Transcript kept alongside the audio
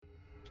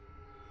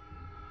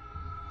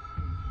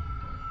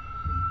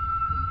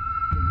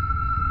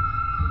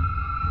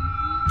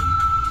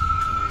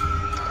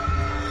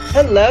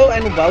Hello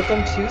and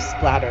welcome to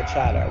Splatter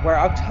Chatter, where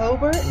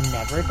October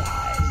never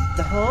dies,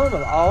 the home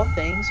of all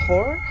things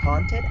horror,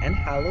 haunted, and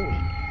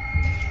Halloween.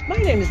 My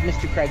name is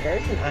Mr. Craig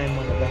Earth, and I am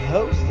one of the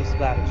hosts of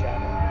Splatter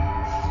Chatter.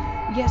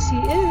 Yes, he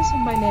is.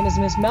 My name is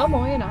Miss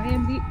Melmoy, and I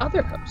am the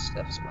other host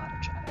of Splatter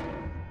Chatter.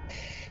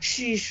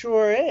 She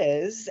sure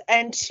is.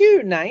 And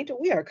tonight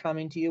we are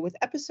coming to you with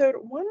episode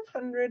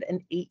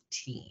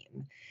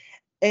 118.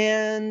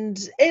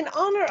 And in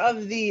honor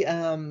of the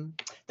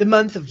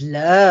month of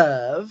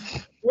love,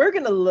 we're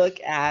going to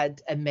look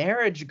at a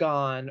marriage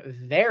gone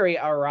very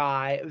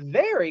awry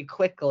very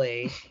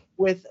quickly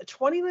with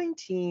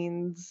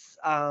 2019's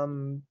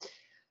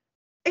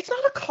it's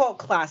not a cult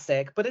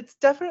classic, but it's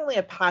definitely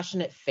a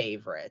passionate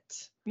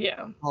favorite.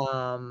 Yeah.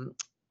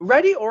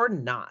 Ready or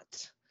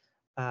Not.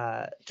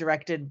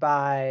 Directed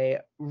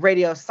by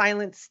Radio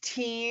Silence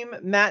team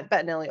Matt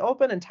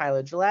Bettinelli-Olpin and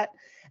Tyler Gillett,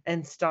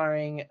 and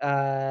starring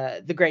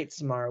the great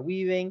Samara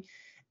Weaving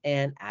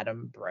and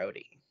Adam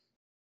Brody.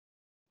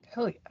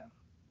 Hell yeah.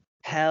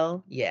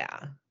 Hell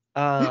yeah.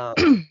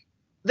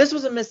 This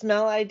was a Miss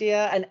Mel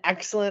idea, an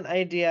excellent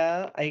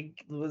idea. I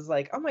was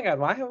like, oh my god,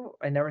 why have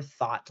I never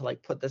thought to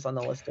like put this on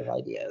the list of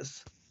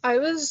ideas? I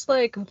was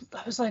like,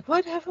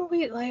 what haven't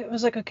we like? I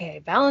was like,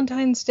 okay,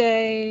 Valentine's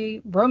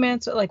Day,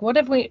 romance, like what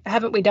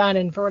haven't we done?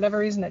 And for whatever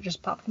reason, it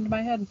just popped into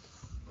my head.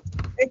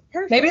 It's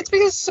perfect. Maybe it's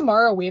because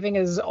Samara Weaving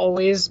is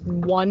always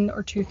one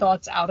or two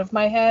thoughts out of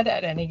my head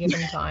at any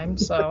given time.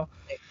 So,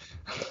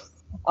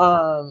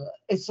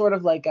 it's sort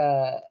of like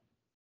a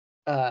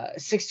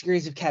 6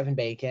 Degrees of Kevin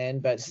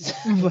Bacon, but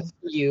for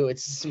you,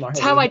 it's Samara. It's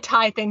how I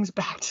tie things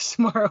back to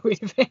Samara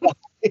Weaving.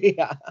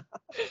 Yeah.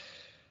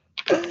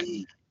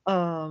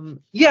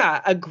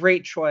 Yeah, a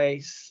great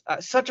choice.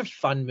 Such a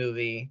fun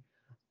movie.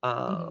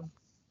 And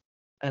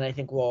I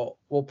think will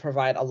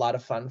provide a lot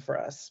of fun for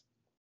us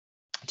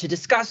to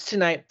discuss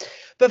tonight.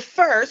 But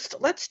first,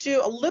 let's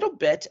do a little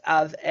bit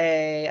of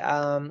a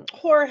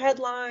horror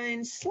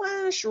headline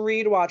 /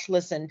 read, watch,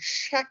 listen,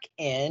 check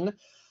in.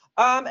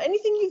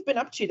 Anything you've been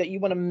up to that you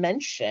want to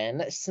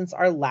mention since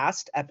our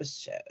last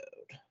episode?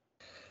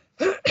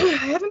 I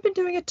haven't been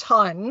doing a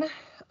ton.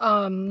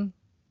 I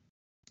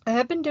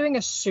have been doing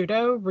a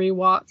pseudo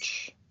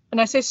rewatch. And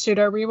I say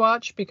pseudo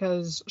rewatch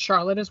because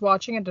Charlotte is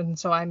watching it, and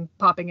so I'm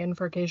popping in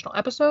for occasional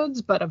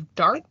episodes, but of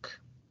Dark.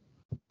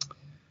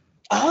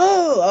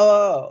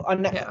 Oh,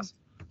 on Netflix.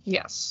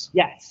 Yeah.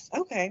 Yes.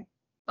 Okay.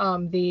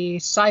 The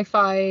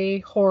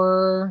sci-fi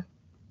horror.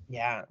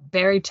 Yeah.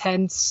 Very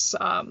tense.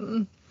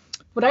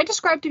 What I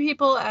describe to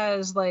people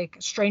as like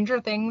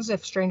Stranger Things,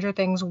 if Stranger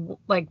Things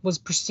like was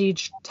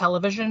prestige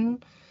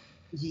television.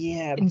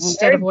 Yeah.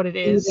 Instead of what it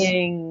is.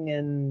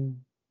 And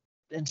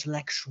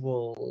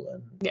intellectual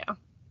and yeah.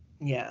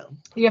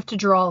 You have to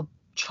draw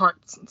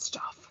charts and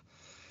stuff.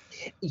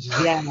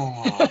 Yeah.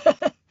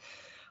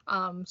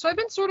 So I've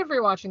been sort of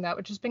rewatching that,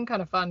 which has been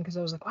kind of fun because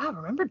I was like, wow,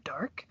 remember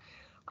Dark?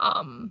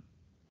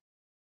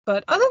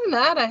 But other than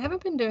that, I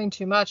haven't been doing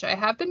too much. I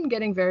have been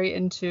getting very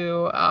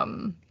into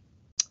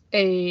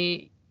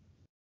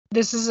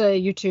this is a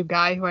YouTube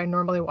guy who I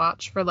normally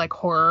watch for like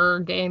horror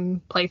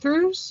game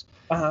playthroughs.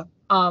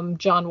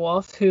 John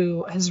Wolfe,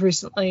 who has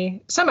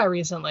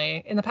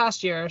semi-recently, in the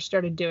past year,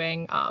 started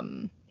doing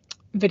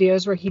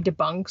videos where he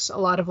debunks a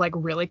lot of like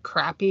really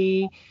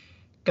crappy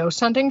ghost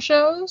hunting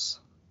shows.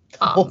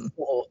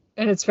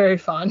 And it's very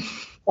fun.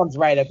 Sounds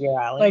right up your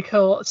alley. Like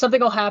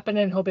something will happen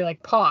and he'll be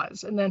like,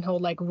 pause, and then he'll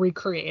like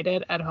recreate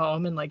it at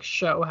home and like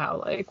show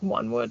how like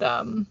one would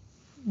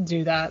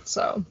do that.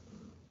 So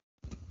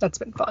that's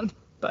been fun.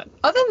 But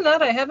other than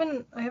that, I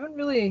haven't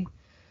really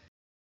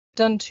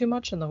done too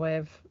much in the way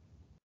of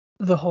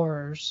the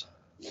horrors.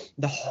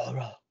 The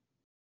horror.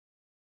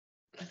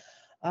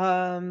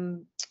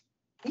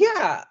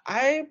 Yeah,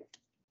 I'm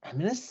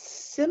in a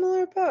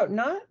similar boat.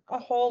 Not a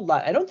whole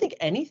lot. I don't think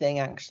anything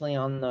actually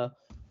on the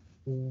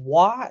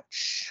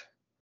watch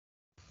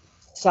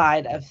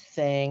side of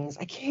things.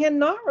 I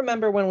cannot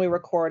remember when we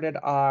recorded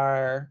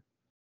our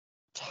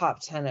top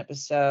 10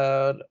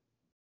 episode,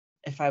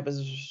 if I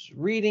was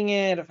reading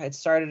it, if I'd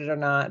started it or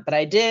not, but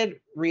I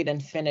did read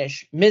and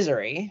finish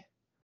Misery.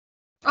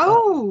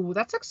 Oh,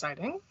 that's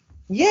exciting.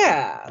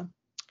 Yeah.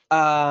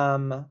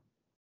 That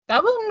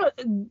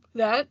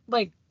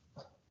like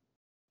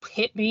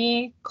hit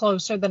me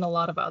closer than a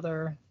lot of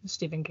other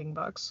Stephen King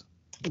books.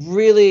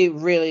 Really,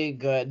 really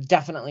good.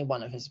 Definitely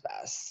one of his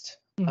best.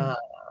 Mm-hmm.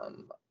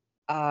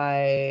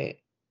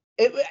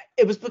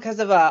 It was because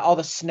of all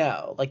the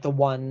snow, like the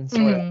one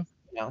sort of,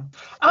 you know.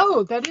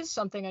 Oh, that is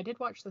something. I did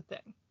watch The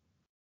Thing.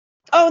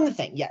 Oh, and The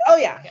Thing. Yeah. Oh,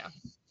 yeah.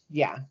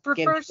 Yeah. For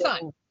first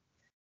time.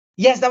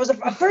 Yes, that was a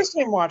first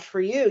time watch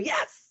for you.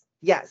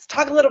 Yes.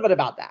 Talk a little bit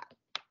about that.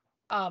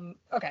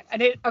 Okay.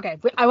 I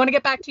want to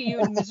get back to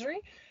you in Misery,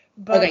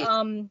 but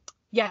okay.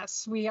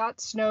 Yes, we got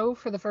snow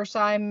for the first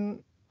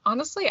time.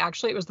 Honestly,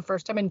 actually, it was the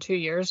first time in 2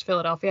 years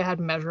Philadelphia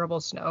had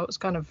measurable snow. It was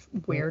kind of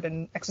weird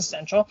and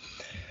existential.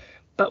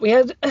 But we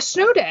had a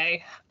snow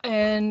day,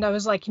 and I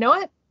was like, you know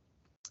what?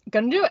 I'm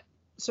gonna do it.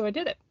 So I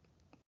did it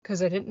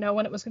because I didn't know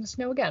when it was going to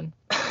snow again.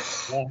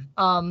 Yeah.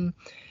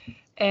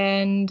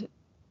 and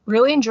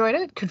really enjoyed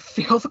it. Could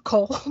feel the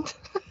cold.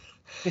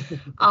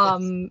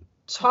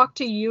 Talk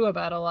to you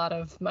about a lot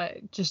of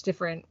my just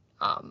different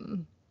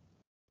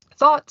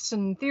thoughts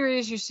and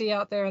theories you see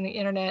out there on the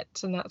internet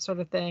and that sort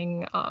of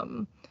thing.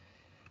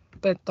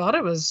 But thought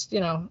it was,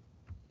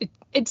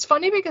 it's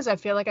funny because I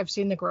feel like I've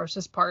seen the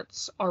grossest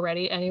parts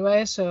already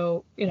anyway.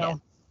 So,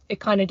 it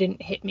kind of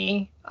didn't hit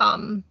me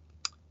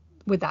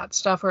with that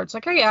stuff where it's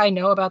like, oh yeah, I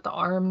know about the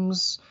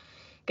arms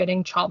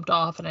getting chopped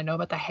off and I know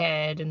about the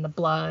head and the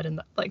blood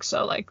and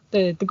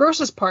the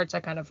grossest parts I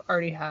kind of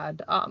already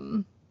had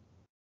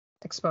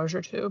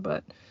exposure to.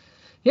 But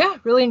yeah,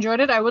 really enjoyed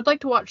it. I would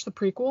like to watch the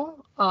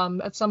prequel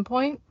at some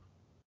point.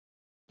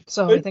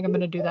 So I think I'm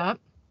going to do that.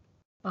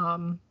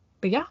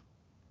 But yeah.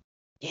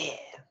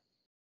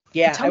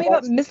 Yeah. Tell me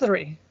about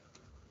Misery.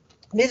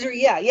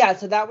 Yeah.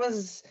 So that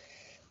was,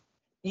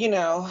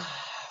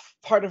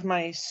 part of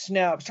my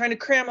snow. I was trying to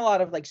cram a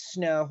lot of like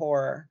snow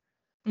horror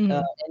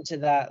into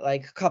that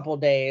like couple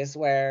days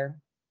where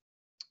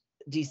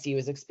DC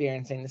was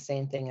experiencing the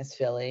same thing as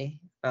Philly.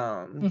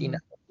 A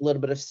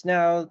little bit of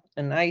snow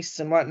and ice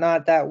and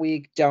whatnot that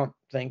week. Don't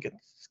think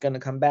it's going to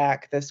come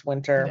back this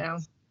winter. Yeah.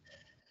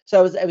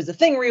 So it was a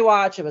Thing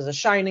rewatch. It was a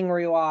Shining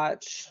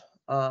rewatch.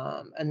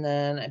 And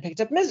then I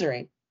picked up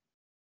Misery.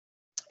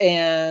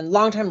 And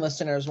longtime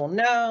listeners will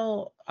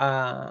know,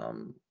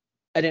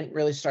 I didn't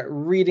really start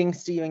reading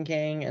Stephen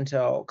King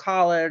until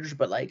college,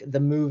 but like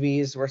the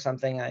movies were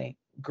something I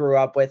grew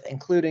up with,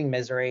 including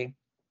Misery.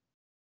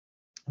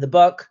 The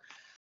book,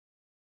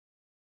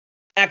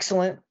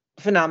 excellent,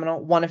 phenomenal,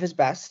 one of his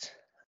best.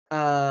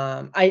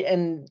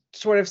 And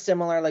sort of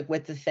similar, like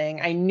with The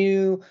Thing, I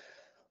knew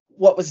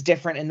what was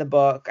different in the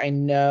book. I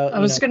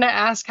was going to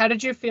ask, how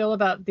did you feel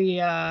about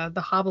the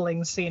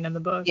hobbling scene in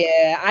the book?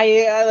 Yeah,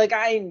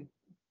 I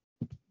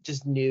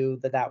just knew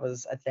that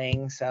was a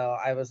thing, so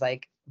I was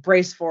like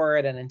braced for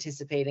it and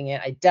anticipating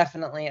it. I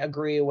definitely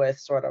agree with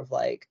sort of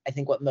like, I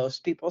think what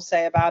most people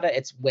say about it.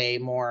 It's way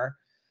more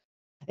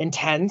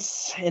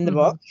intense in the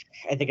book.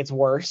 I think it's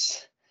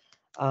worse.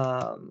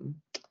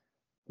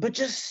 But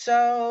just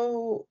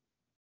so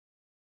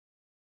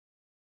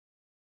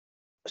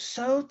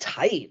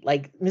tight.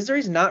 Like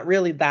Misery's not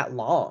really that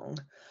long.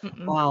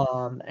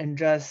 And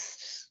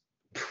just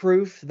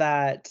proof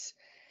that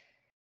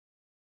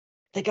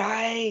the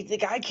guy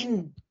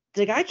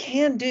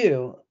can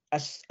do a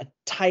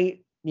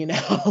tight,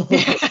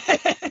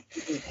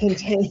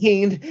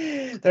 contained.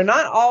 They're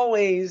not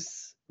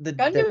always the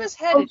gun to his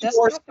head. It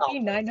doesn't have to be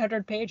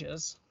 900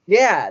 pages.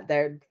 Yeah,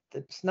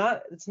 it's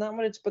not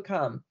what it's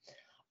become.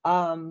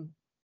 Yeah,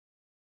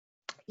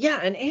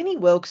 and Annie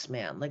Wilkes,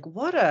 man, like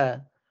what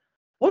a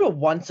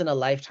once in a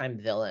lifetime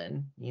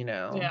villain,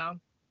 Yeah.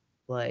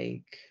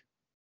 Like,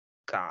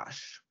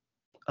 gosh.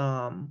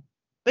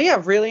 But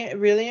yeah, really,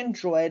 really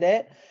enjoyed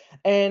it.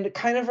 And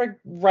kind of like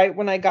right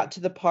when I got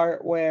to the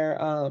part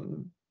where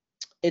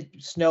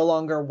it's no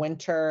longer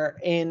winter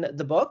in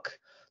the book,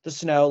 the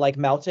snow like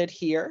melted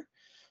here.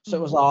 So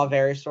it was all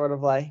very sort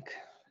of like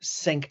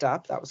synced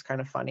up. That was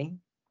kind of funny.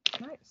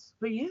 Nice.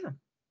 But yeah,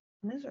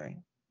 Misery.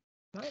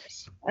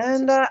 Nice.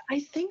 And I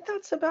think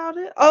that's about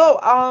it.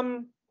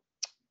 Oh,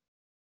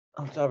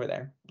 it's over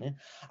there. Yeah.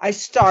 I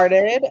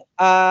started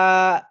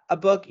a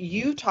book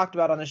you talked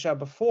about on the show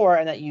before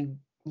and that you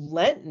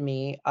lent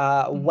me,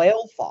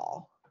 Whale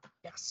Fall.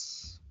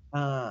 Yes.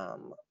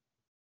 I'm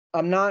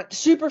not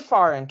super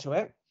far into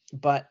it,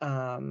 but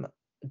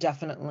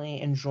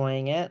definitely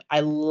enjoying it.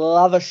 I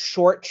love a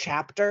short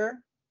chapter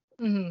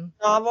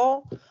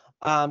novel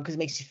because it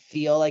makes you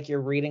feel like you're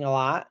reading a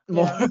lot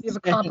more. Yeah, you've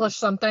accomplished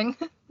something.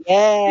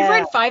 Yeah. You've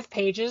read 5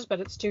 pages,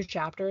 but it's 2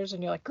 chapters,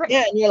 and you're like, great.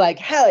 Yeah, and you're like,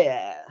 hell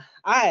yeah,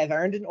 I've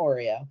earned an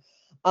Oreo.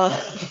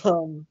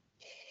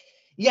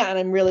 Yeah, and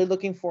I'm really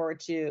looking forward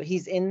to.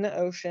 He's in the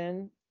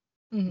ocean.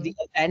 The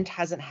event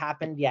hasn't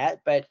happened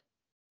yet, but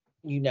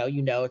you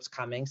know it's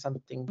coming.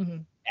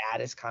 Something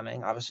bad is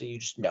coming. Obviously, you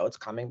just know it's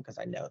coming because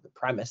I know the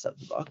premise of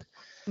the book.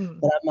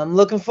 But I'm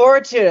looking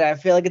forward to it. I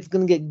feel like it's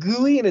gonna get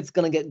gooey and it's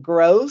gonna get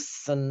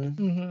gross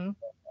and.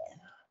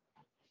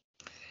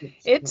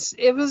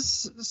 It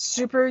was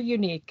super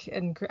unique,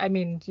 and I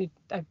mean,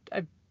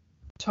 I've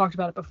talked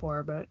about it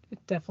before, but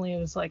it definitely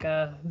was like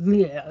a.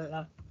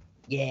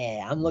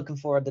 Yeah, I'm looking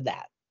forward to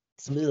that.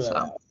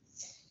 So,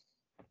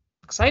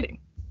 exciting.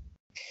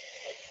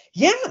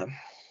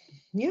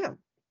 Yeah.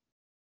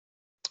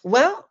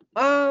 Well,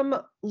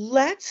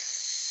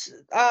 let's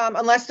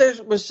unless there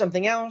was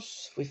something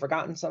else, if we've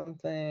forgotten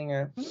something,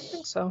 or I don't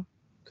think so.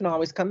 Can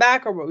always come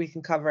back, or we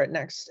can cover it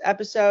next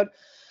episode.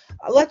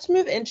 Let's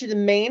move into the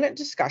main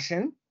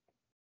discussion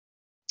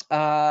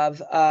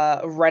of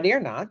Ready or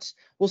Not.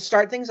 We'll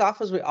start things off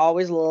as we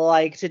always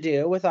like to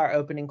do with our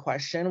opening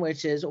question,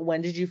 which is,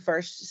 when did you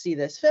first see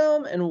this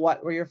film and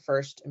what were your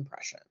first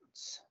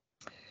impressions?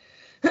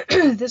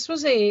 This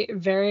was a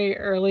very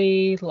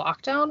early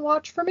lockdown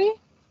watch for me.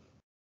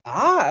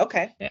 Ah,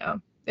 okay. Yeah.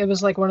 It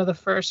was like one of the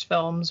first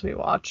films we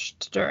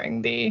watched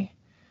during the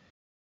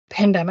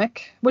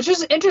pandemic, which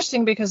is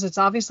interesting because it's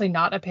obviously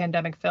not a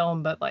pandemic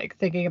film, but like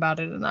thinking about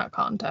it in that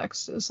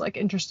context is like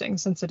interesting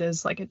since it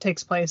is like it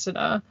takes place in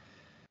a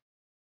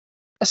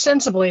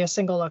ostensibly a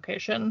single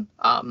location,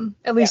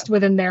 at least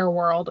within their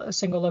world, a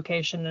single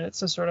location, and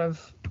it's a sort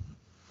of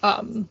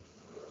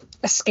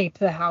escape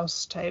the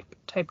house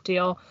type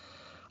deal.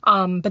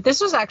 But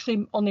this was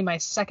actually only my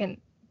second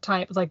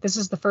time. Like this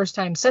is the first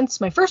time since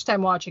my first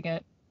time watching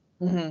it,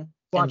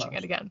 watching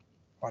it again.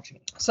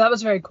 So that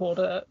was very cool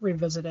to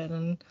revisit it,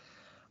 and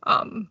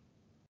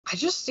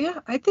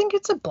I think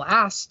it's a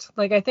blast.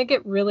 Like I think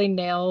it really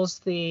nails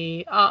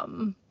the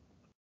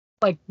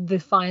like the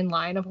fine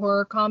line of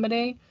horror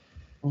comedy.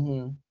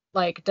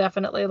 Like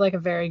definitely like a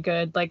very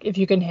good, like if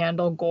you can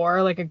handle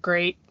gore, like a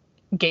great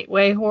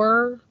gateway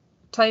horror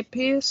type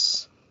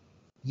piece.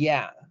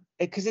 Yeah,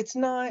 because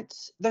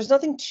there's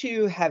nothing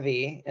too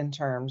heavy in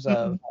terms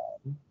of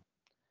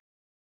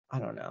I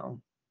don't know,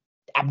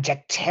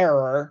 abject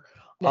terror.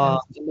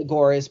 And the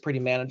gore is pretty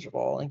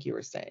manageable, like you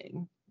were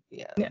saying.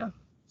 Yeah.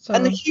 So,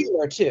 and the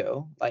humor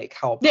too, like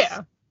helps.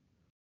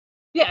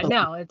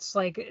 No, it's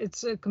like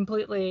it's a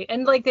completely,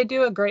 and like they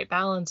do a great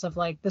balance of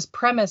like this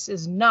premise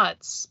is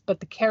nuts, but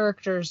the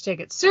characters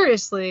take it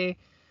seriously.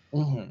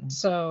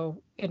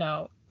 So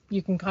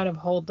you can kind of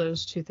hold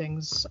those two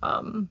things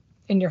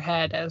in your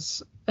head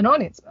as an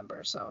audience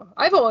member. So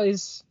I've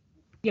always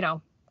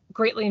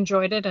greatly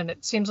enjoyed it, and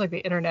it seems like the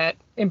internet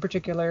in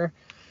particular,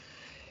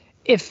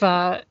 if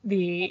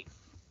the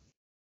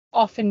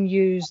often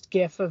used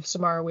gif of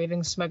Samara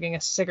Weaving smoking a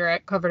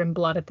cigarette covered in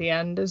blood at the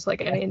end is like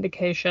any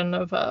indication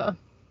of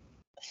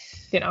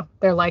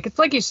they're like, it's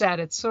like you said,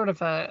 it's sort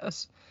of a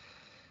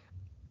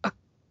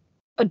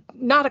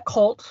not a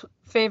cult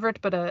favorite,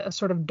 but a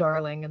sort of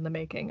darling in the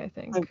making, I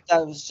think.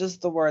 That was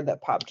just the word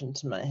that popped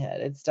into my head.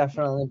 It's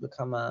definitely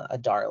become a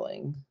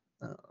darling.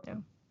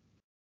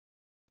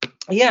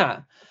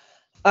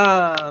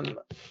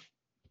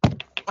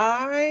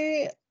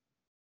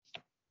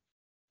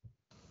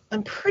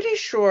 I'm pretty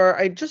sure,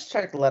 I just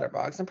checked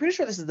Letterboxd. I'm pretty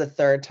sure this is the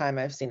third time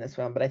I've seen this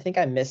film, but I think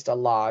I missed a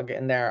log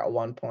in there at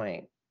one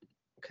point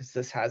because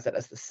this has it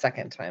as the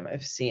second time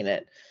I've seen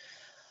it.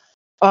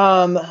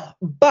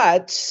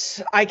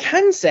 But I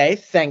can say,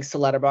 thanks to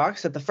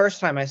Letterboxd, that the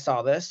first time I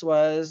saw this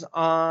was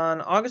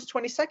on August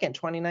 22nd,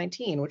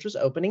 2019, which was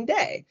opening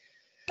day.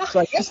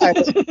 So I guess I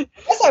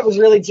was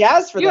really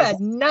jazzed for this. You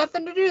had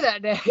nothing to do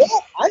that day. Yeah,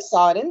 I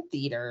saw it in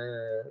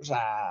theaters.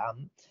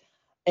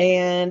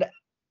 And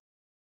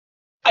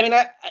I mean,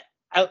 I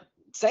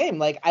same.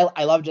 Like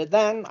I loved it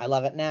then. I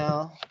love it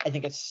now. I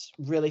think it's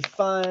really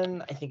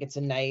fun. I think it's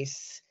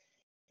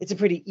a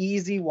pretty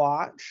easy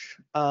watch.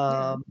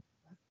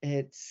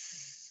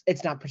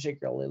 It's not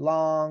particularly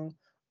long.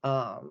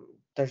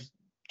 There's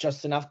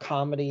just enough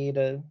comedy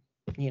to,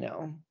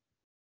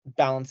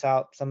 balance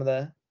out some of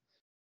the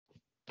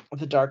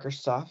darker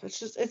stuff. It's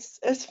just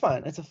it's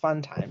fun. It's a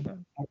fun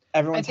time.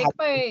 Everyone's I think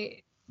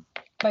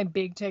my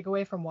big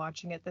takeaway from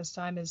watching it this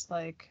time is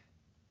like,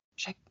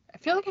 I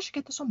feel like I should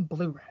get this on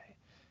Blu-ray.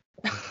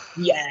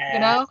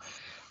 Yeah.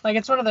 Like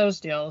it's one of those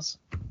deals.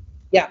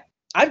 Yeah,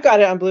 I've got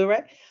it on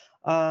Blu-ray.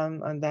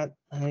 And that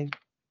I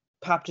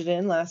popped it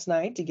in last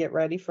night to get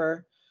ready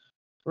for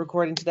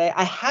recording today.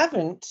 I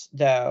haven't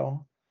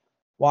though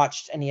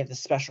watched any of the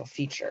special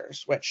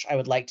features, which I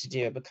would like to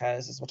do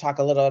because, as we'll talk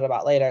a little bit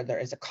about later, there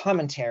is a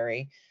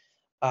commentary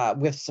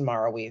with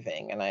Samara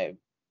Weaving, and I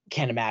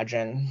can't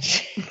imagine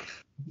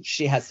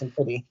she has some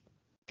pretty.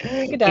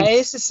 Good day,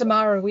 this is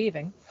Samara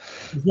Weaving.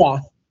 Yeah,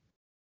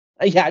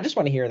 I just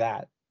want to hear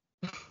that.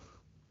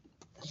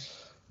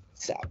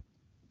 So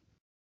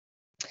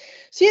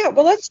yeah,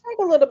 well, let's talk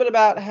a little bit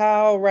about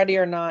how Ready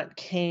or Not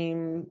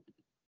came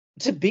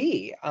to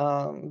be,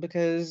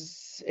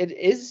 because it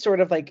is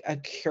sort of like a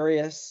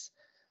curious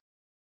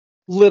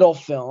little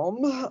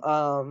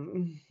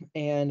film,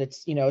 and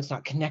it's it's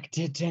not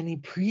connected to any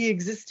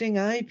pre-existing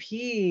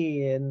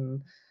IP,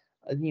 and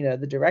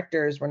the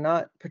directors were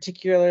not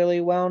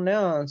particularly well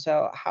known.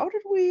 So how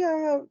did we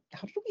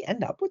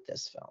end up with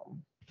this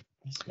film,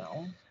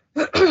 Mel?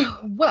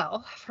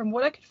 Well, from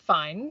what I could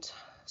find,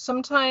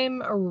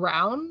 sometime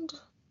around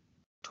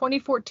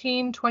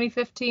 2014,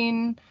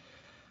 2015,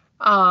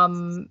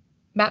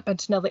 Matt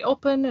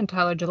Bettinelli-Olpin and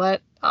Tyler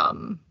Gillett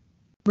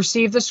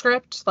received the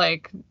script.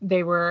 Like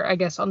they were, I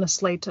guess, on the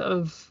slate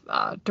of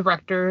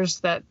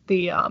directors that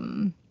the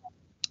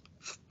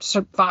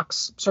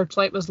Fox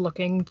Searchlight was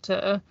looking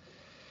to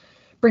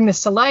bring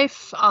this to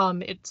life.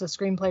 It's a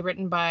screenplay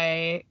written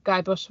by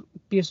Guy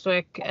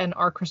Busick and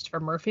R. Christopher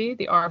Murphy.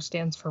 The R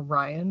stands for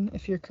Ryan,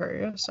 if you're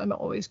curious. I'm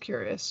always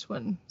curious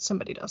when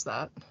somebody does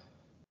that.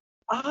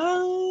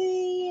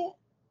 I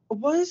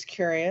was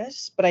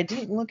curious, but I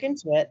didn't look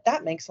into it.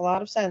 That makes a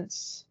lot of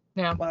sense.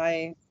 Yeah.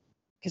 Why?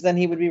 Because then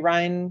he would be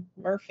Ryan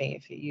Murphy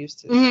if he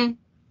used his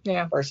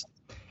first.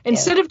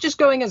 Instead of just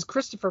going as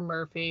Christopher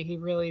Murphy, he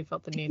really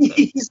felt the need to.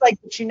 He's like,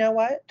 but you know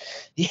what?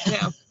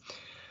 Yeah.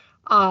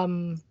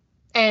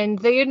 And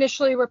they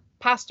initially were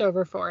passed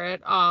over for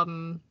it.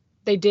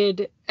 They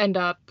did end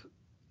up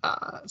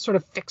sort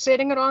of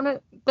fixating it on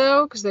it,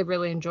 though, because they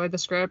really enjoyed the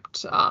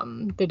script.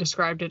 They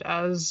described it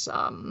as,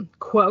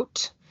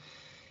 quote,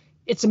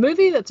 "It's a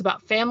movie that's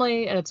about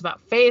family, and it's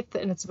about faith,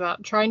 and it's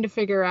about trying to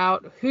figure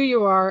out who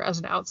you are as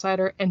an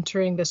outsider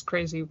entering this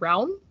crazy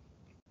realm."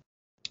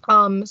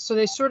 So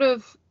they sort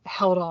of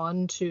held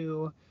on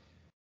to,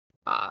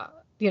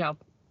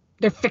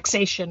 their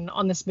fixation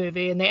on this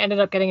movie, and they ended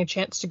up getting a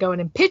chance to go in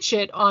and pitch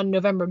it on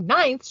November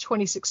 9th,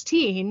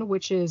 2016,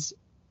 which is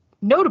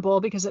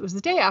notable because it was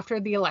the day after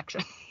the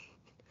election.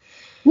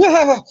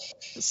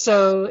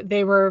 So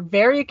they were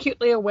very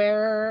acutely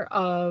aware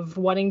of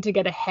wanting to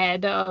get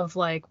ahead of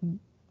like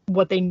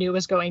what they knew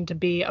was going to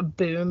be a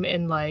boom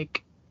in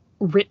like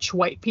rich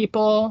white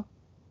people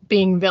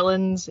being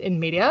villains in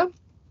media.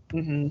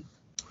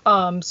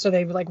 So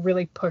they like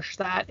really pushed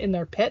that in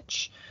their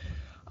pitch.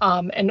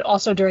 And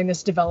also during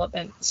this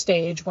development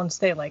stage, once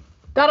they like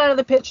got out of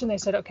the pitch and they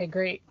said, okay,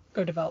 great,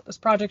 go develop this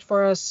project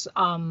for us.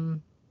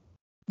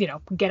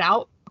 Get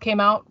Out came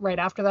out right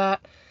after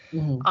that.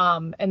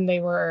 And they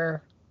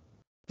were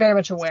very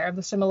much aware of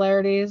the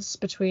similarities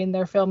between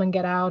their film and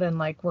Get Out, and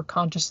like were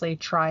consciously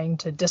trying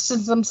to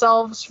distance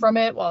themselves from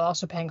it while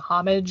also paying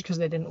homage, because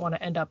they didn't want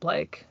to end up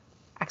like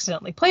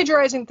accidentally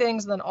plagiarizing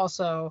things. And then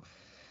also,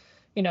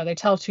 they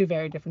tell two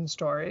very different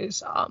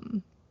stories.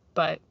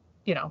 But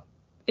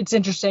it's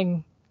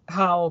interesting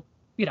how,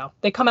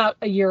 they come out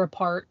a year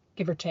apart,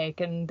 give or take,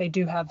 and they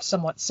do have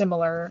somewhat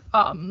similar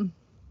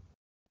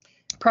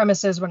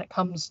premises when it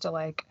comes to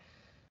like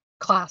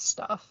class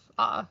stuff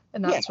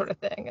and that sort of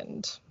thing,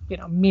 and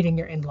meeting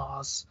your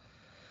in-laws.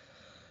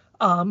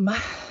 But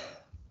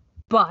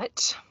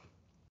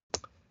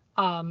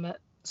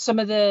some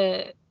of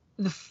the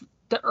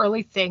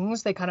early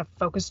things they kind of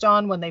focused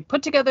on when they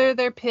put together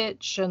their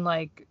pitch and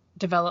like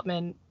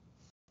development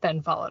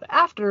then followed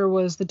after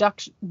was the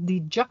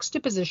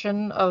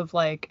juxtaposition of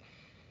like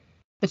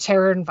the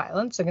terror and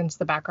violence against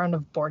the background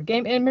of board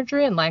game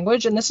imagery and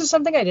language. And this is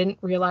something I didn't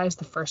realize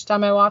the first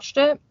time I watched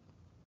it,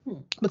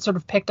 but sort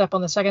of picked up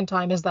on the second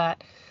time, is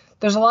that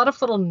there's a lot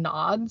of little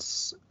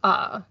nods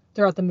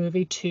throughout the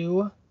movie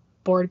to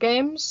board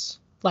games.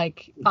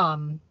 Like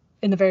in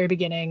the very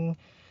beginning,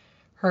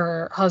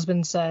 her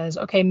husband says,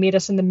 okay, meet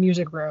us in the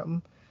music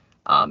room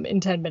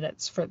in 10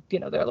 minutes for,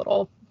 their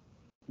little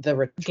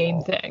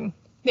game thing.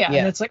 Yeah,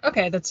 and it's like,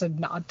 okay, that's a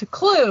nod to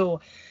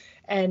Clue.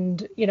 And,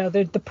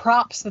 the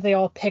props that they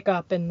all pick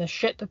up and the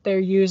shit that they're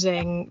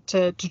using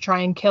to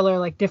try and kill her,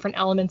 like different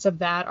elements of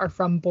that are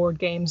from board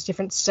games,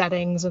 different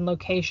settings and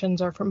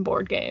locations are from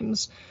board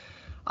games.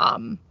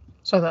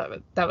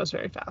 So that was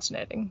very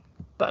fascinating.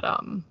 But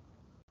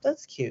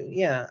that's cute.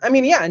 Yeah. I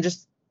mean, yeah, and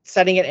just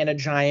setting it in a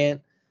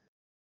giant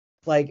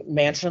like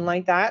mansion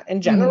like that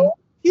in general,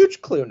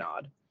 huge Clue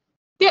nod.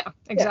 Yeah,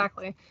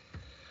 exactly.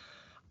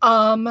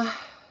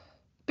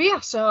 But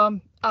yeah, so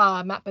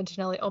Matt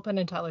Bettinelli-Olpin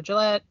and Tyler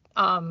Gillett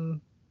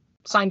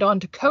signed on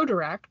to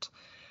co-direct.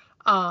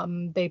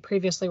 They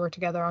previously worked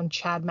together on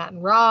Chad, Matt,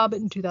 and Rob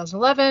in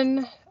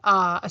 2011,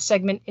 a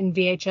segment in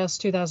VHS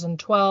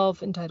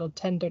 2012 entitled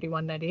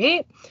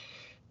 10/31/98,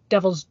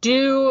 Devil's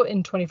Due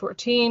in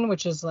 2014,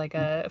 which is like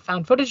a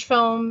found footage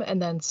film, and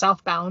then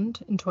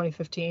Southbound in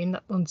 2015.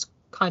 That one's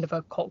kind of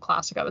a cult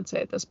classic, I would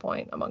say, at this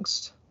point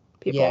amongst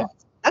people. Yeah,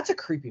 that's a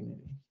creepy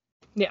movie.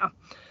 Yeah.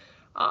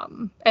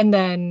 And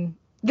then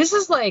this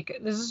is I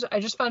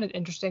just found it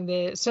interesting.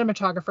 The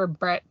cinematographer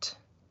Brett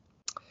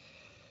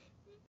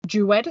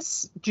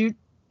Jutowicz,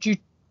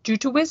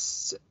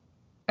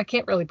 I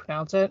can't really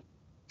pronounce it,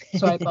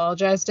 so I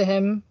apologize to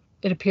him.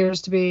 It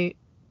appears to be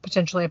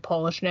potentially a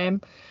Polish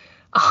name.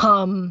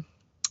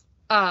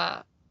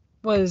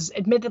 Was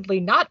admittedly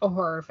not a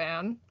horror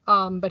fan,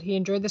 but he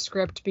enjoyed the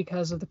script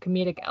because of the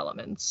comedic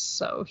elements,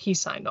 so he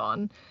signed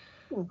on.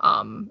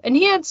 And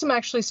he had some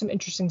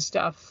interesting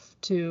stuff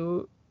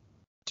to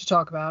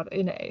talk about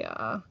in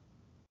a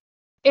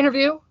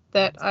interview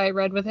that I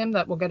read with him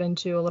that we'll get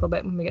into a little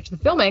bit when we get to the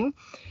filming.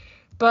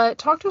 But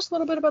talk to us a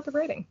little bit about the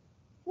rating.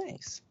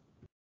 Nice.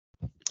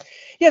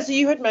 Yeah, so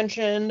you had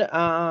mentioned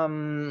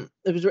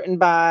it was written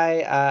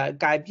by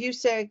Guy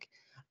Busick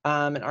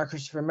and R.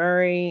 Christopher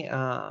Murray.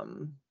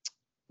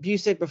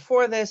 Busick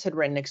before this had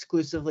written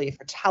exclusively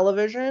for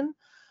television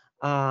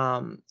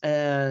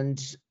and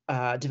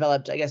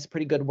developed, I guess, a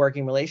pretty good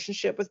working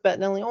relationship with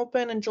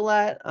Bettinelli-Olpin and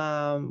Gillett.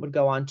 Would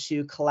go on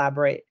to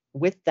collaborate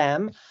with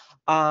them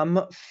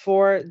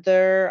for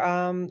their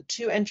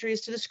 2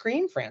 entries to the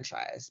Scream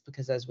franchise,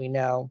 because as we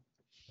know,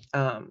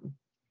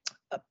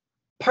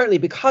 partly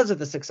because of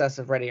the success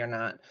of Ready or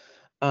Not,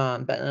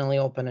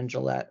 Bettinelli-Olpin and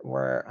Gillett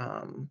were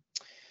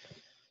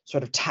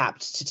sort of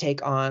tapped to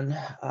take on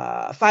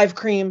Five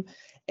Cream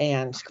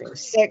and Scream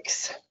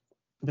 6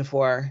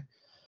 before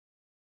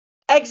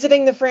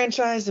exiting the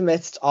franchise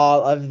amidst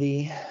all of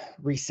the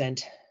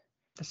recent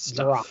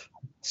stuff.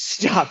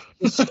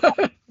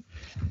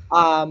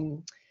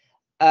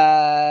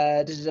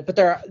 But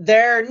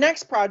their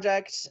next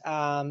project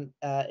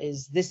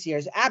is this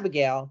year's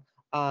Abigail,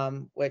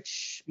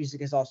 which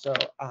Busick has also,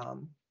 I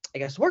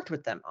guess, worked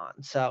with them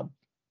on. So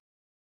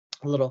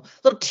little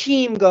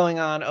team going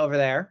on over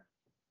there.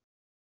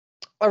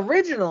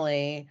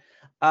 Originally,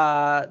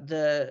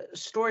 the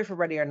story for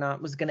Ready or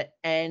Not was going to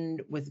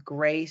end with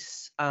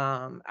Grace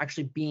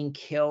actually being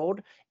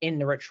killed in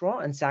the ritual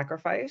and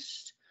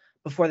sacrificed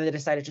before they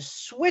decided to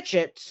switch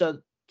it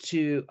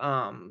to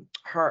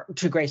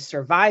Grace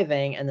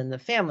surviving and then the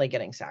family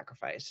getting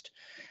sacrificed.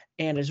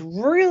 And it's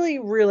really,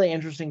 really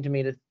interesting to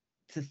me to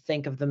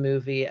think of the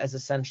movie as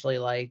essentially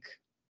like,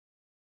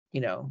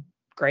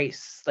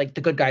 Grace, like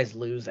the good guys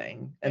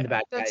losing and the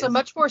bad guys. That's a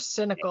much more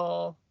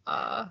cynical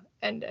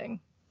ending.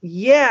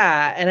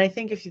 Yeah, and I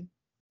think if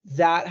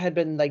that had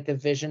been like the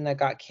vision that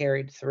got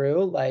carried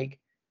through, like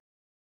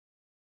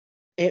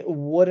it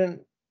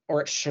wouldn't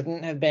or it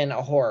shouldn't have been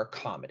a horror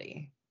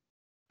comedy.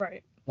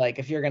 Right. Like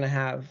if you're gonna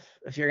have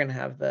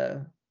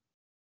the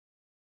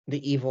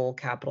evil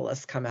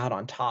capitalists come out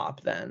on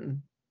top,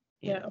 then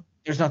you know,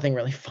 there's nothing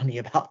really funny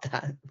about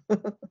that.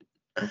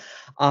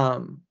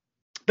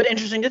 But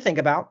interesting to think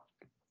about.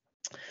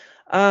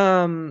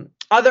 Other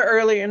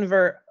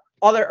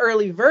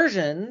early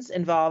versions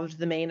involved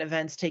the main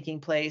events taking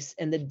place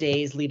in the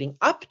days leading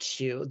up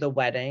to the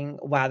wedding,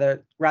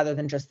 rather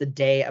than just the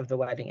day of the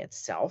wedding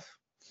itself.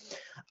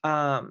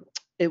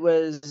 It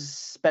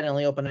was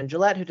Bettinelli-Olpin and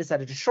Gillett who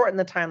decided to shorten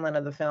the timeline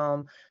of the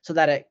film so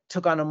that it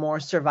took on a more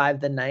survive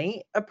the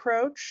night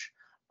approach.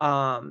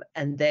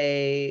 And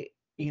they,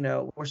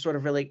 were sort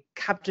of really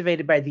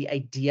captivated by the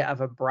idea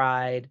of a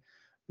bride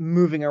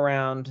moving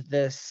around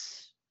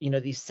these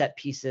set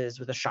pieces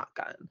with a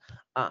shotgun,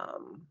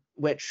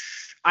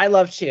 which I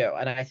love too.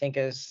 And I think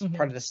is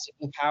part of the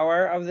sticking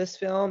power of this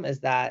film is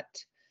that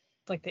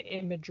like the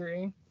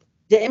imagery.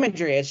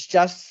 It's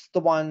just the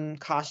one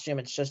costume.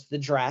 It's just the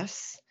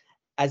dress,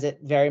 as it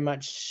very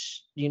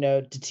much,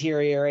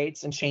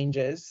 deteriorates and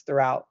changes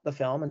throughout the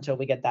film until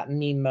we get that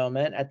meme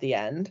moment at the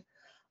end.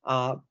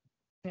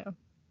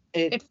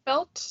 It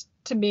felt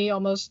to me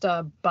almost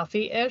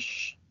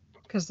Buffy-ish,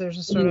 because there's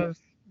a sort of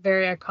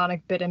very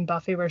iconic bit in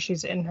Buffy where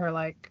she's in her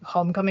like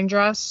homecoming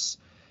dress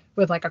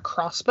with like a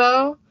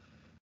crossbow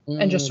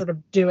and just sort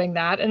of doing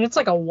that, and it's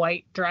like a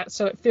white dress,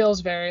 so it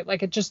feels very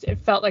like it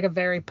felt like a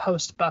very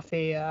post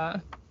Buffy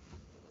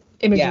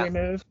imagery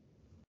move.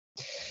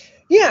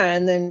 Yeah,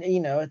 and then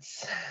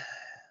it's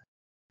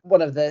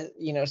one of the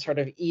sort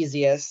of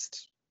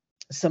easiest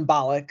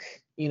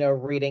symbolic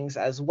readings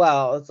as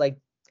well. It's like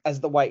as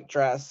the white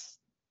dress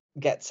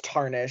gets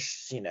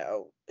tarnished,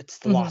 it's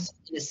the loss of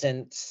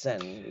innocence,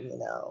 and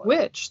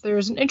which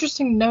there's an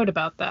interesting note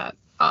about that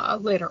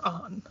later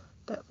on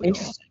that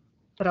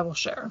I will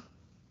share.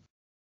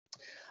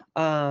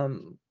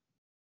 So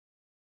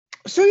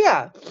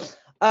yeah,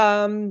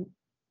 and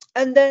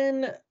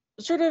then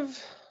sort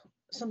of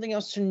something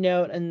else to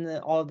note in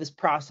all of this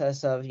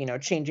process of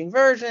changing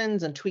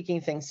versions and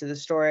tweaking things to the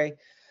story.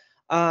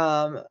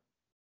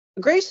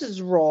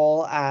 Grace's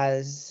role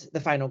as the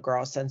final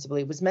girl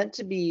sensibly was meant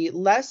to be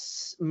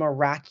less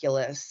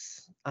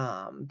miraculous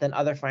than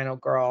other final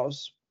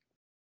girls,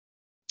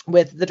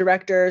 with the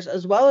directors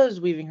as well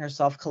as Weaving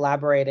herself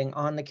collaborating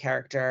on the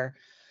character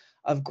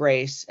of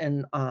Grace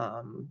and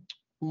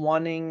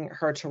wanting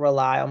her to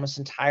rely almost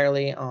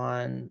entirely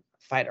on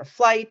fight or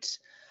flight.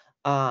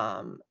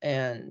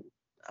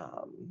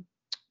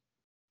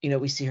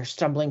 We see her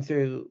stumbling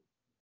through,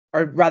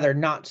 or rather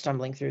not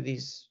stumbling through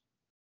these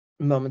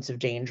moments of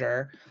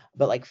danger,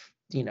 but like,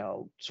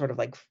 sort of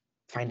like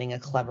finding a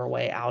clever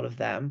way out of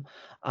them.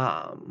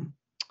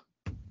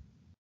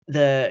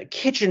 The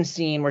kitchen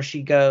scene where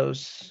she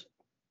goes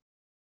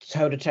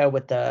toe to toe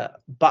with the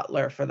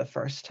butler for the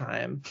first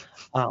time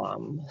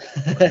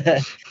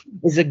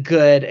is a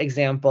good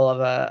example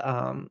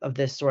of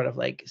this sort of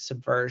like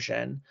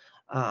subversion,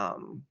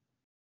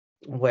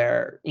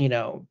 where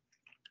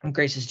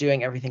Grace is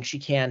doing everything she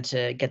can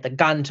to get the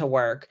gun to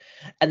work,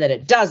 and then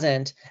it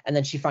doesn't, and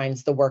then she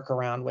finds the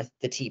workaround with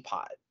the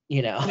teapot,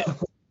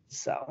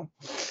 so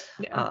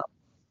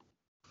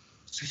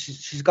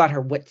she's got her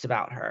wits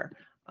about her.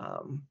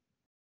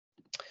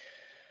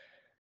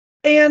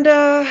 And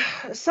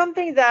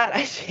something that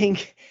I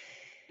think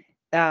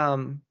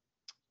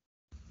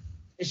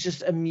is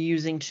just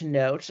amusing to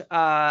note,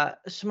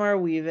 Samara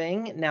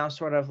Weaving, now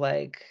sort of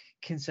like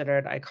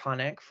considered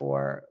iconic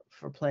for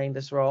playing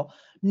this role,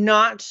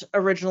 not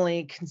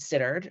originally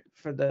considered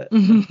for the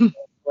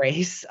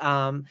race.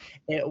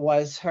 It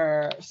was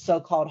her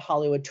so-called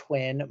Hollywood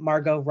twin,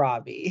 Margot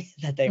Robbie,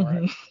 that they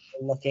were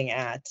looking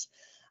at.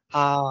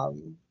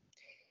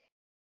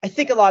 I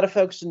think a lot of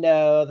folks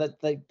know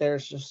that like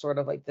there's just sort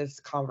of like this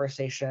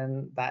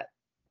conversation that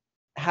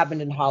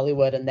happened in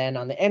Hollywood and then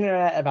on the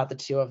internet about the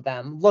two of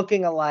them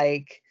looking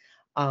alike.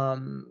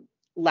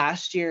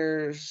 Last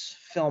year's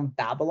film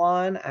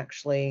Babylon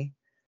actually.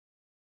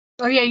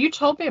 Oh yeah, you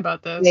told me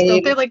about this.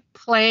 Don't they like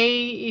play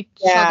each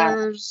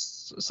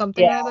other's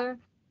something or other?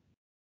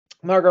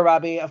 Margot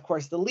Robbie, of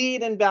course, the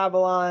lead in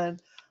Babylon.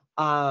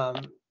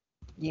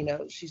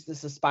 She's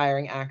this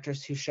aspiring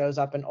actress who shows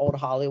up in old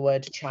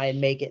Hollywood to try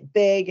and make it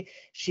big.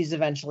 She's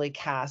eventually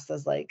cast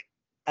as like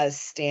a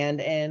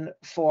stand-in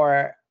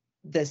for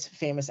this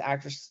famous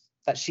actress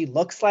that she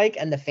looks like,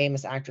 and the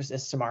famous actress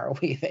is Samara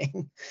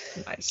Weaving.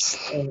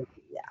 Nice. Yeah.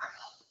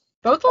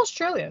 Both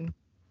Australian.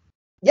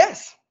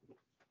 Yes.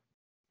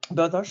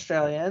 Both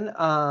Australian.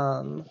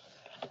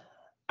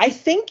 I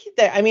think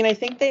they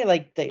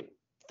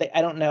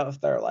I don't know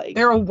if they're like,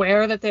 they're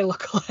aware that they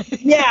look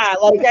like. Yeah,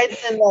 like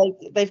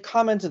they've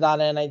commented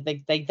on it, and I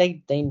think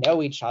they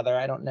know each other.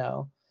 I don't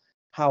know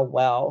how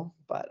well,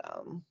 but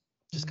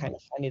just kind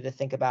of funny to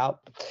think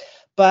about.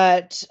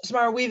 But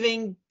Samara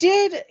Weaving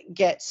did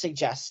get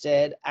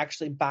suggested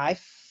actually by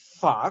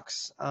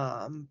Fox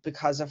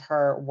because of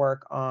her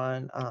work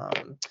on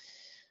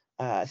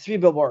 3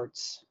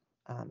 Billboards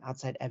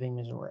Outside Ebbing,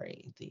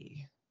 Missouri, the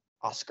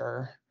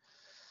Oscar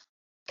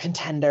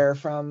contender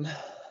from,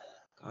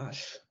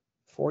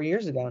 4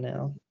 years ago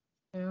now.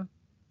 Yeah.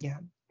 Yeah.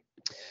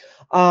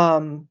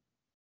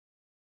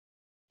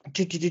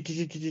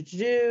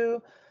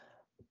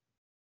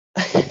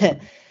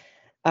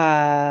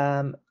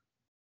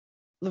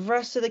 The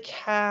rest of the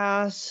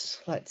cast,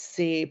 let's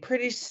see,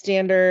 pretty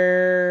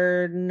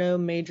standard, no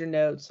major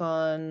notes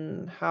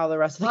on how the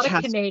rest of the cast. A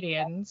lot of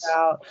Canadians.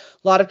 A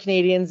lot of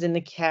Canadians in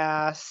the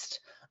cast.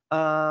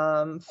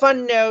 Fun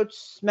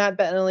notes: Matt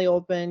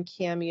Bettinelli-Olpin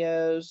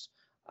cameos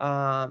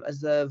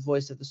as the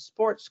voice of the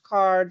sports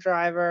car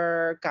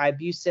driver, Guy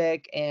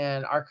Busick,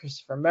 and R.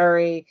 Christopher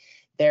Murray.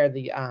 They're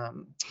the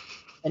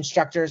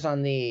instructors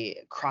on the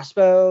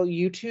crossbow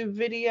YouTube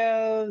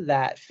video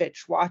that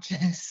Fitch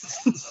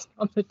watches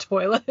on the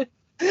toilet.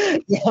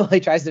 Yeah, he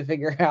tries to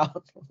figure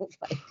out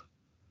like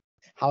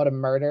how to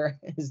murder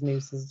his new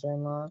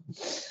sister-in-law.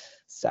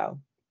 So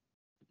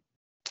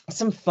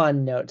some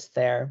fun notes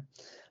there,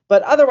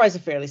 but otherwise a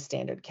fairly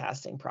standard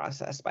casting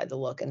process by the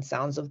look and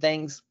sounds of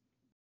things.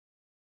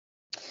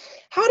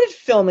 How did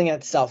filming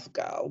itself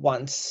go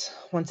once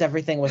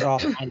everything was all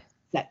kind of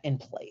set in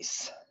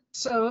place?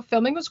 So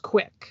filming was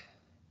quick.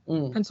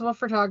 Principal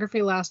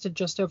photography lasted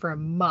just over a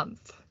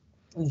month.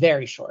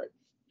 Very short.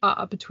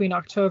 Between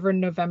October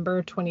and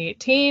November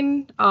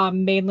 2018,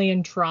 mainly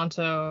in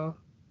Toronto,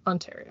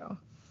 Ontario.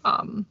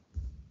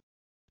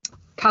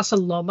 Casa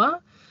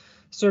Loma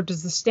served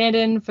as the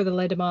stand-in for the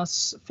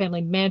Domas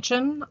family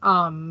mansion.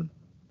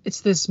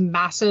 It's this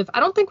massive, I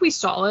don't think we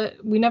saw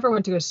it. We never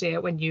went to go see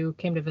it when you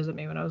came to visit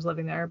me when I was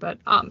living there, but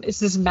it's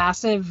this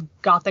massive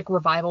Gothic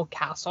revival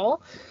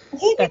castle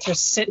that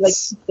just sits. Like,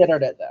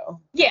 considered it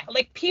though. Yeah,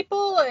 like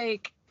people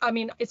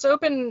it's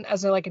open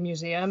as a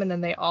museum, and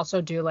then they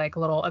also do like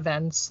little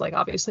events. Like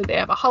obviously they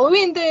have a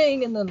Halloween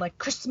thing, and then like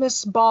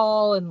Christmas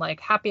ball and like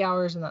happy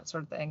hours and that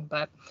sort of thing.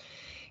 But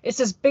it's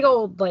this big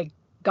old like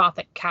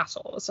Gothic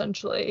castle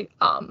essentially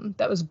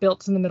that was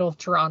built in the middle of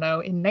Toronto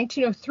in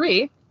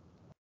 1903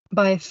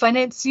 by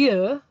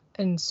financier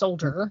and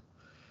soldier,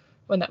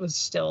 when that was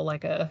still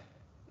like a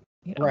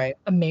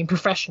a main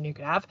profession you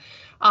could have.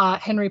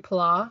 Henry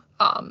Pla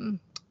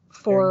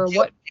for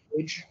what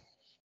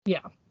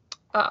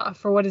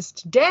for what is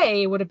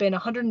today would have been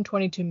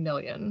 122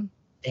 million.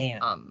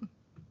 Damn.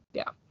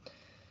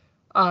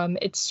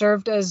 It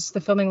served as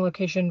the filming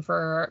location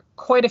for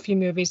quite a few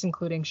movies,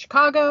 including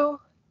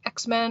Chicago,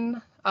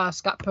 X-Men,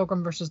 Scott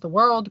Pilgrim vs. the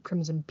World,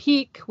 Crimson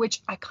Peak,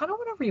 which I kind of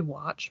want to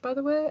rewatch, by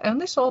the way. I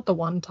only saw it the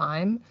one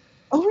time.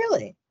 Oh,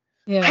 really?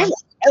 Yeah.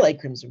 I like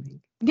Crimson Peak.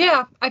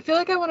 Yeah, I feel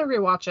like I want to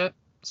rewatch it,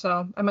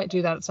 so I might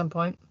do that at some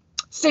point.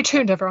 Stay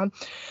tuned, everyone.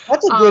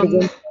 That's a good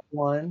winter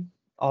one.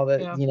 All the,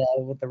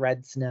 with the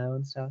red snow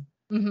and stuff.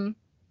 Mm-hmm.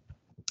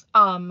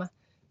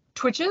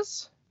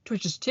 Twitches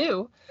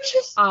 2.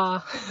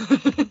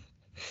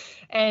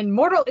 And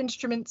Mortal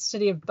Instruments,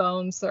 City of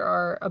Bones. There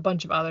are a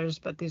bunch of others,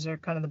 but these are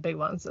kind of the big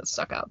ones that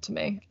stuck out to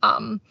me.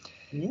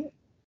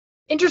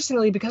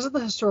 Interestingly, because of the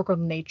historical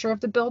nature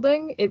of the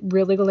building, it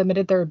really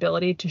limited their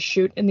ability to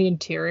shoot in the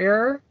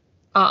interior,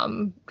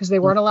 because they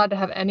weren't allowed to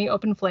have any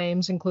open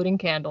flames, including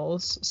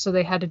candles. So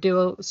they had to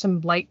do some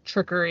light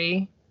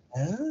trickery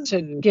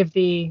to give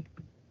the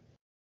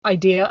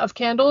idea of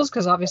candles,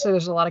 because obviously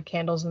there's a lot of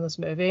candles in this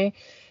movie,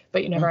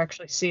 but you never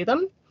actually see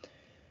them.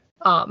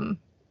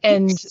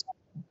 And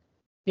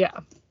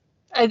yeah,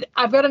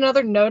 I've got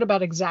another note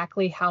about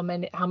exactly how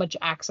much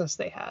access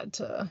they had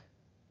to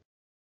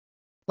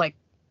like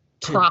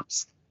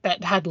props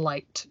that had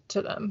light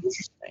to them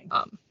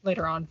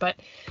later on. But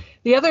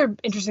the other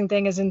interesting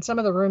thing is, in some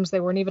of the rooms they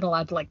weren't even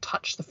allowed to like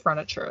touch the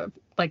furniture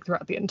like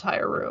throughout the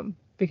entire room,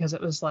 because it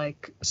was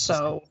like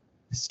so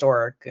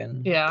historic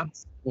and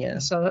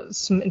so that's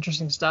some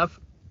interesting stuff.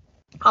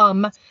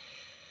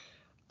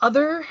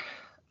 Other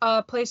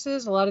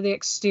places, a lot of the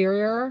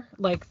exterior,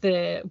 like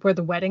where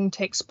the wedding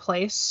takes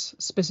place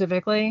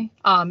specifically,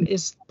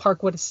 is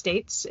Parkwood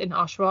Estates in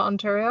Oshawa,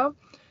 Ontario,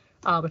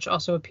 which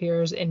also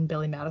appears in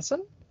Billy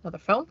Madison, another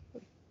film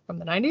from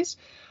the 90s.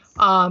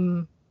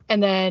 And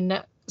then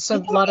a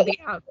lot of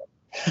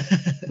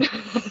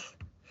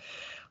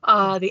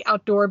the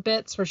outdoor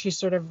bits where she's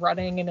sort of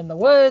running and in the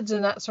woods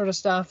and that sort of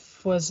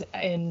stuff was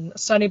in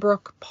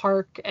Sunnybrook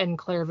Park and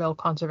Clairville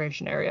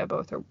Conservation Area,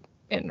 both are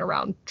in and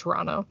around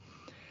Toronto.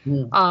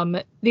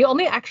 The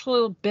only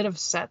actual bit of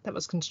set that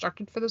was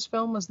constructed for this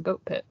film was the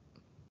goat pit.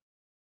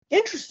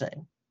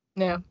 Interesting.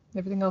 Yeah,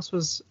 everything else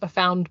was a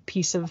found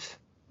piece of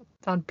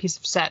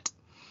set.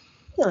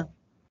 Huh.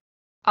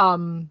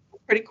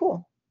 Pretty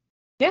cool.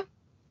 Yeah.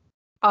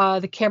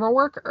 The camera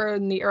work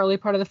in the early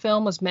part of the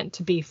film was meant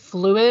to be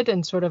fluid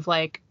and sort of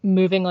like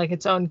moving like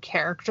its own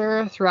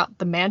character throughout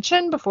the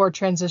mansion before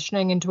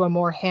transitioning into a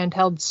more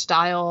handheld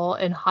style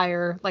and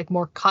higher, like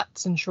more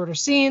cuts and shorter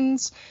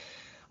scenes,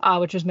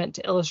 which was meant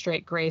to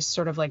illustrate Grace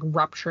sort of like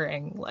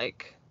rupturing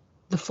like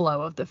the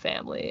flow of the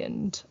family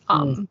and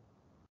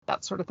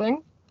that sort of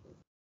thing.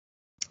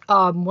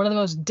 One of the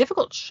most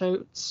difficult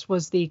shoots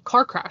was the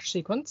car crash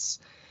sequence,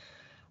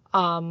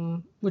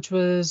 which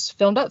was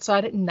filmed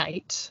outside at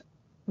night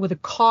with a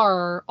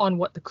car on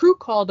what the crew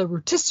called a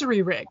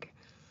rotisserie rig.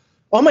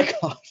 Oh my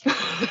gosh.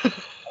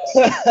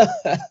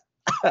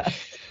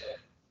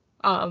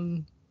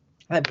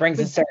 That brings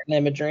a certain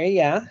imagery,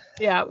 yeah.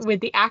 Yeah, with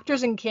the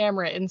actors and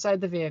camera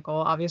inside the vehicle.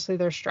 Obviously,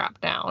 they're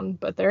strapped down,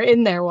 but they're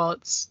in there while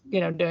it's,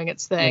 doing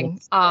its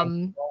thing.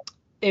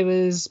 It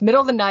was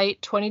middle of the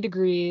night, 20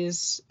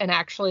 degrees, and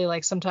actually,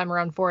 like, sometime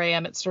around 4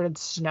 a.m. it started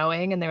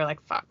snowing, and they were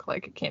like, fuck,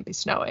 like, it can't be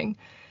snowing.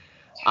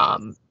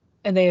 And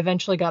they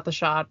eventually got the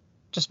shot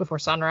just before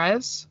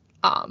sunrise.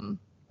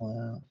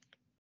 Wow.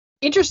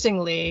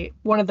 Interestingly,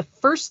 one of the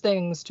first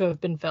things to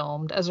have been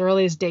filmed as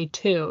early as day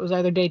 2, it was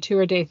either day 2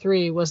 or day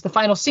 3, was the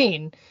final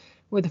scene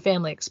where the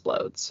family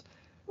explodes.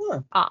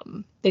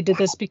 They did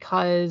this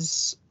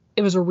because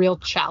it was a real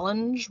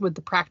challenge with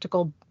the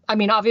practical. I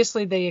mean,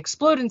 obviously they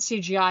explode in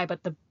CGI,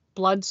 but the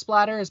blood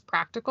splatter is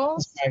practical.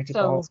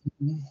 So,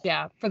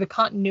 yeah, for the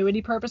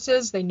continuity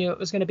purposes, they knew it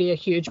was going to be a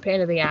huge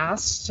pain in the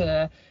ass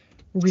to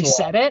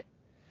reset it.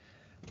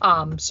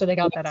 So they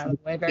got that out of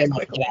the way very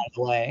quickly.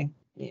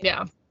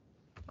 Yeah.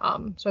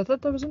 So I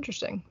thought that was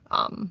interesting.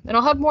 And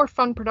I'll have more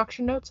fun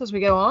production notes as we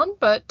go on,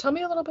 but tell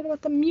me a little bit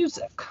about the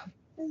music.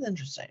 That's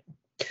interesting.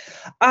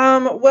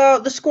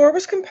 Well, the score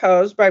was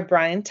composed by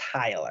Brian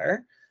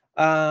Tyler,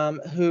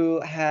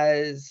 who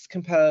has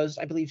composed,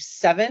 I believe,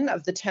 7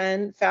 of the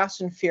 10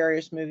 Fast and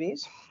Furious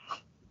movies.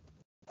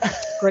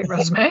 Great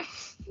resume.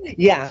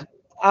 Yeah.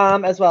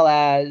 As well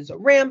as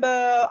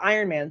Rambo,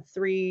 Iron Man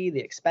 3,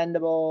 The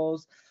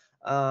Expendables,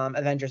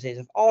 Avengers Age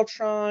of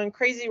Ultron,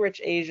 Crazy Rich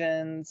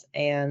Asians,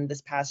 and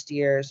this past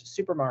year's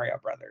Super Mario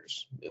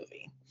Brothers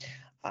movie,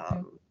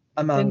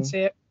 among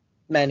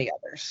many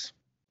others.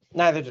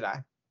 Neither did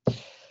I.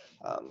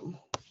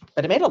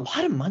 But it made a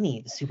lot of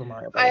money, the Super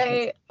Mario Brothers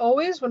movie.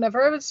 Always,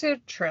 whenever I would see a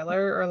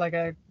trailer or like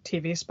a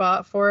TV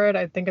spot for it,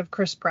 I'd think of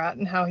Chris Pratt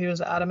and how he was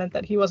adamant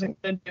that he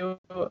wasn't going to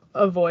do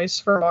a voice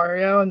for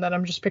Mario, and then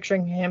I'm just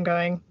picturing him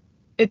going,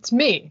 "It's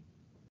me,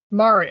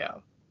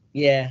 Mario."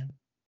 Yeah.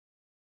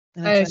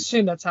 I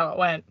assume that's how it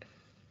went.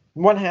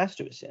 One has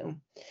to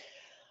assume.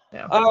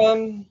 Yeah.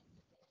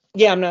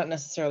 Yeah, I'm not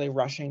necessarily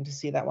rushing to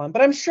see that one,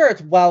 but I'm sure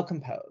it's well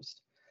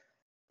composed.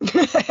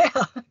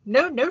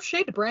 No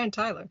shade to Brian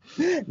Tyler.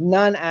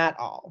 None at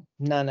all.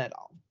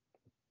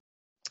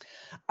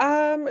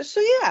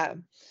 So yeah.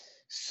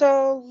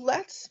 So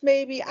let's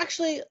maybe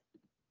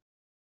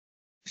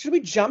should we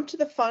jump to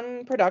the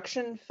fun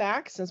production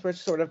facts since we're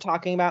sort of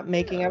talking about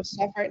making of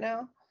stuff right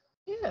now?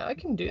 Yeah, I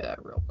can do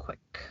that real quick.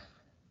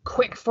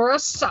 Quick for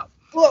us. So,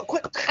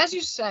 quick. As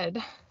you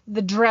said,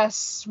 the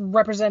dress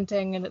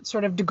representing in its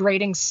sort of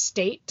degrading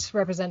state,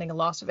 representing a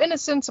loss of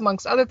innocence,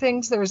 amongst other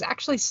things. There was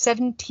actually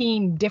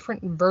 17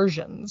 different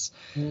versions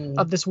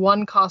of this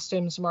one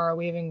costume Samara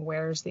Weaving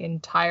wears the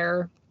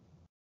entire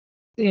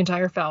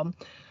film.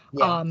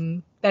 Yeah.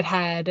 That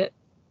had,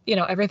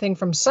 everything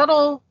from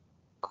subtle,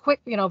 quick,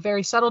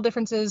 very subtle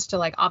differences to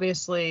like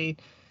obviously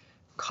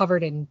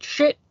covered in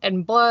shit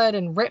and blood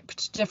and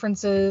ripped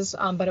differences,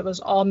 but it was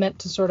all meant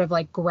to sort of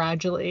like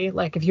gradually,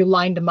 like if you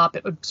lined them up,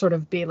 it would sort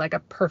of be like a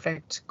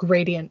perfect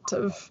gradient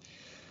of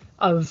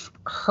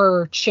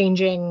her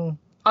changing,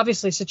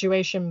 obviously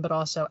situation, but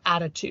also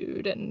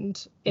attitude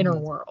and inner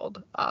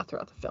world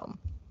throughout the film.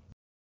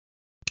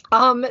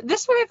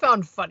 This one I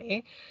found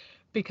funny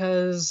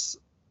because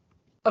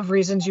of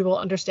reasons you will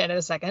understand in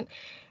a second.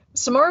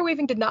 Samara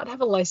Weaving did not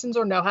have a license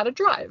or know how to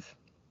drive.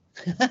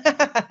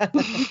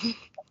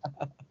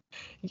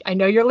 I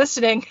know you're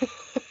listening.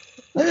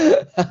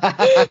 But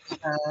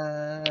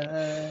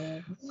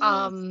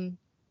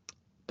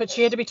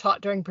she had to be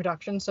taught during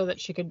production so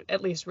that she could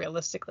at least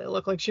realistically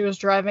look like she was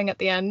driving at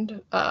the end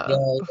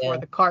before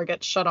the car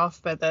gets shut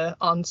off by the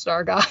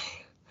OnStar guy.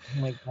 Oh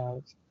my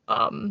God.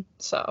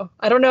 So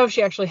I don't know if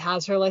she actually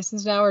has her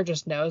license now or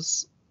just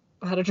knows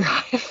how to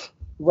drive.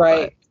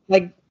 Right.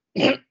 But...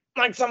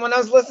 like someone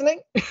else listening?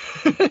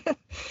 Friend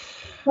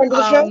of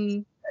the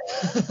show?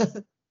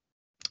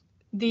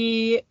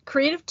 The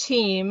creative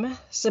team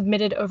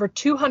submitted over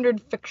 200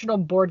 fictional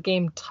board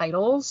game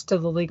titles to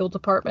the legal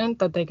department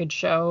that they could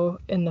show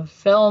in the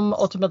film.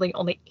 Ultimately,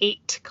 only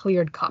 8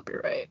 cleared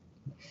copyright.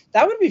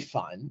 That would be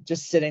fun,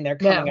 just sitting there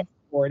coming up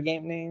with board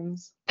game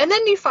names. And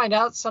then you find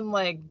out some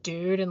like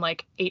dude in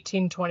like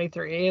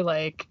 1823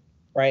 like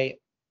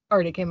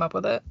already came up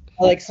with it.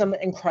 Like some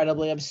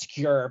incredibly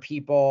obscure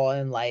people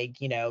in like,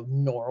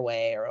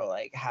 Norway or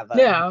like have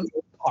a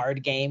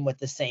card game with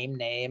the same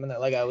name, and they're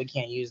like, oh, we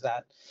can't use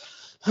that.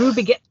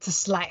 Ruby get to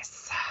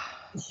slice.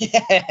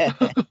 Yeah.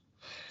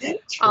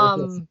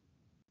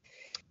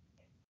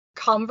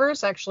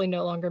 Converse actually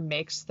no longer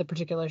makes the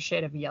particular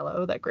shade of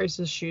yellow that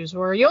Grace's shoes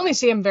were. You only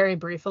see him very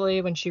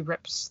briefly when she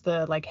rips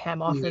the like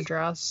hem off her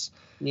dress.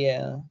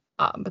 Yeah.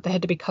 But they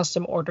had to be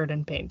custom ordered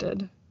and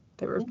painted.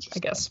 They were, I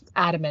guess,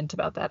 adamant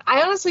about that.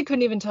 I honestly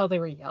couldn't even tell they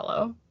were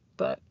yellow,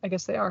 but I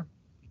guess they are.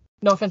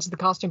 No offense to the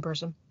costume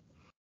person.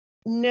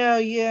 No,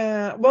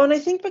 yeah. Well, and I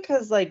think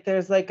because like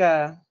there's like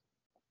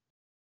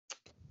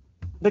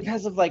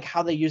because of like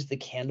how they use the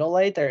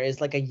candlelight, there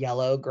is like a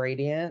yellow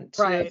gradient.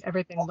 Right,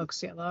 everything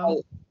looks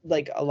yellow.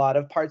 Like a lot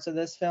of parts of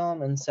this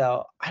film, and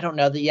so I don't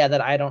know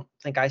that I don't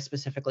think I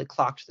specifically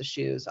clocked the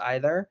shoes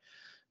either.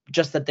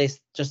 Just that they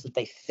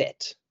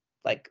fit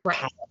like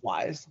pattern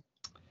wise.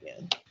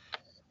 Yeah.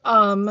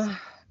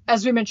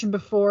 As we mentioned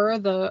before,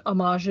 the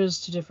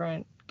homages to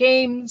different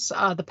games.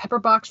 The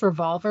pepperbox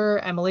revolver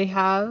Emily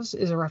has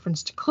is a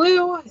reference to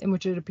Clue, in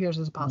which it appears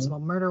as a possible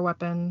murder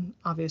weapon.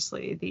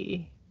 Obviously,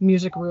 the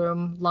music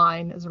room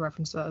line is a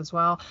reference to that as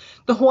well.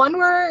 The one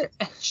where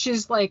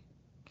she's like,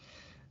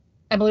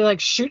 Emily like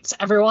shoots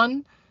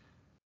everyone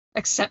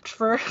except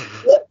for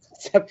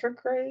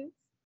Grace.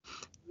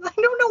 I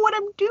don't know what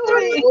I'm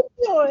doing.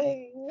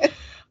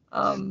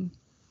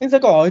 He's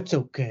like, oh, it's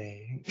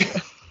okay.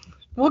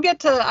 We'll get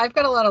to. I've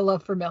got a lot of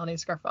love for Melanie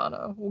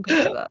Scarfano. We'll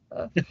get to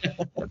that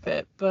in a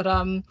bit. But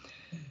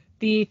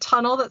the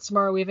tunnel that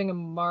Samara Weaving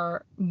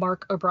and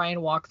Mark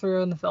O'Brien walk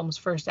through in the film's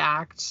first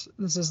act.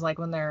 This is like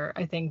when they're,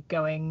 I think,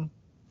 going,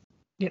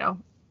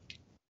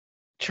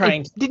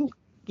 trying to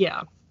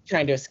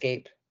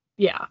escape.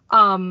 Yeah.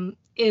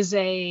 Is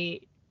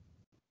a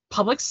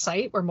public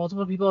site where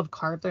multiple people have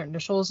carved their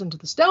initials into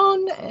the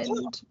stone,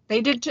 and they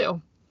did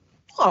too.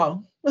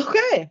 Oh,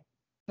 okay.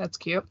 That's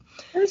cute.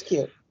 That is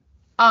cute.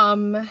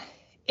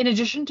 In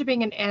addition to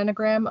being an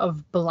anagram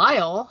of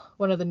Belial,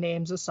 one of the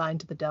names assigned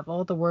to the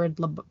devil, the word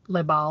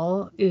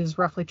Lebal is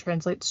roughly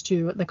translates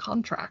to the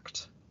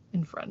contract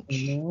in French.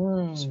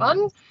 It's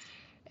fun.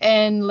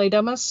 And Le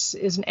Domas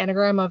is an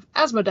anagram of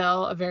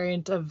Asmodel, a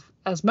variant of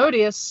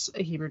Asmodeus,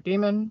 a Hebrew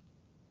demon.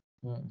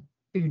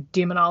 You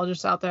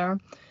demonologists out there,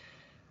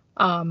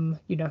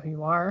 you know who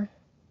you are.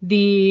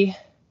 The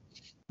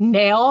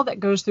nail that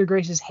goes through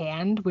Grace's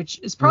hand, which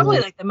is probably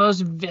like the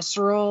most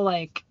visceral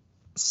like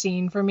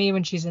scene for me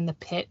when she's in the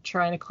pit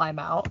trying to climb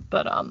out.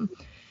 But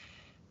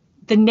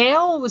the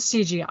nail was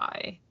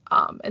CGI,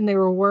 and they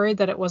were worried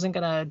that it wasn't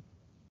gonna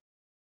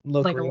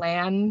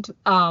land.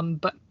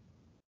 But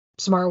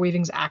Samara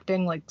Weaving's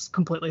acting like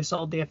completely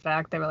sold the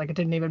effect. They were like, it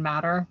didn't even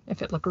matter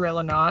if it looked real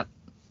or not.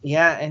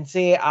 Yeah, and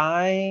see,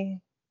 I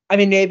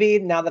mean, maybe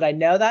now that I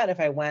know that, if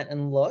I went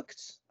and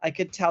looked, I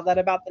could tell that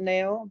about the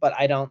nail, but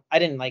I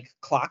didn't like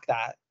clock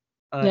that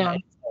on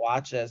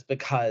watches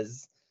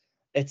because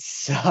it's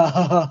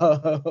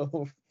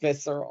so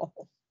visceral.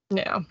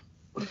 Yeah.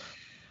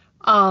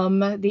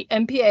 The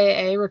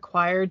MPAA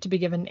required to be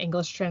given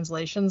English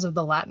translations of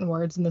the Latin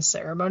words in the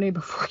ceremony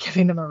before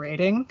giving them a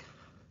rating,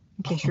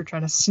 in case you're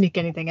trying to sneak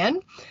anything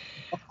in.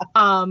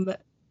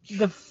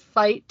 The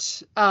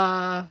fight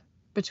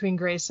between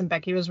Grace and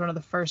Becky was one of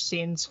the first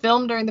scenes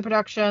filmed during the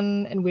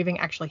production, and Weaving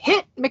actually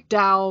hit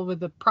McDowell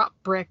with a prop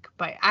brick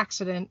by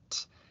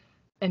accident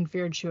and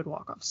feared she would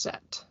walk off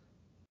set.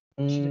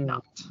 She did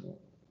not.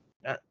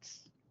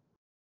 That's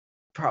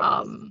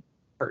probably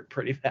hurt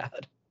pretty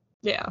bad.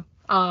 Yeah.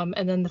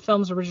 And then the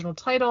film's original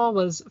title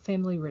was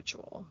Family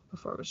Ritual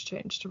before it was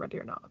changed to Ready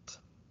or Not.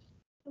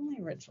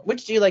 Family Ritual.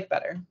 Which do you like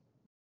better?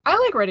 I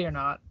like Ready or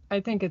Not. I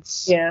think it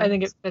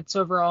fits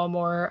overall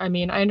more. I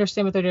mean, I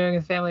understand what they're doing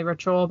with Family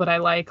Ritual, but I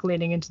like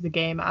leaning into the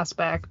game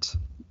aspect.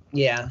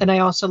 Yeah. And I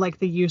also like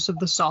the use of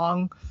the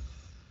song.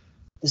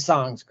 The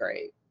song's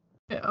great.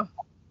 Yeah.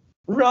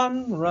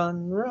 Run,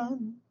 run,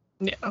 run.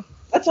 Yeah.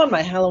 That's on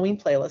my Halloween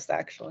playlist,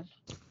 actually.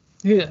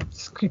 Yeah,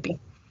 it's creepy.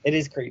 It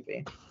is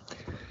creepy.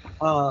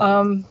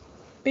 But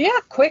yeah,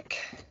 quick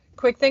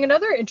thing.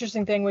 Another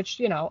interesting thing,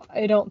 which,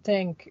 I don't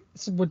think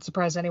would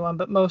surprise anyone,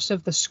 but most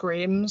of the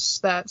screams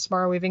that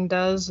Samara Weaving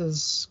does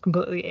is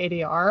completely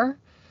ADR.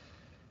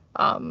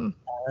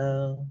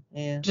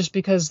 Yeah. Just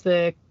because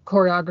the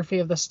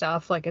choreography of the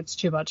stuff, like, it's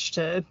too much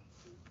to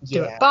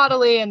do it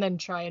bodily and then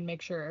try and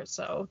make sure.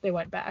 So they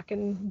went back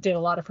and did a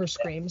lot of her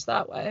screams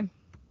that way.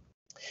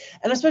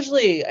 And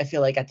especially, I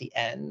feel like at the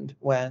end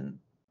when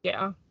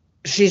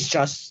she's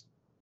just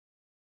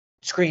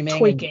screaming,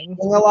 tweaking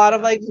a lot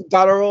of like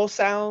guttural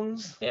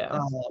sounds. Yeah.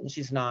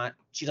 She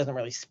doesn't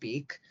really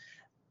speak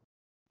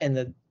in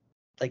the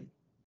like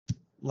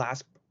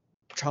last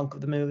chunk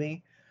of the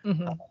movie.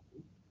 Mm-hmm.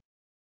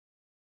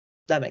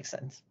 That makes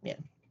sense. Yeah.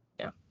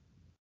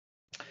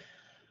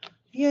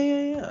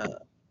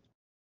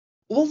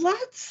 Well,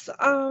 let's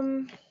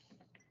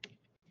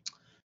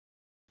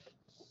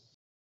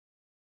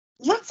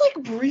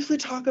like briefly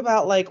talk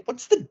about like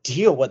what's the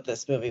deal with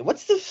this movie?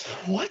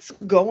 What's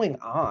going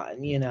on, I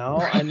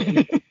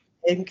mean,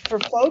 and for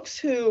folks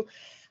who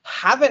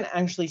haven't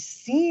actually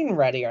seen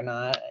Ready or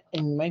Not,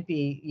 and you might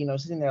be,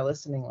 sitting there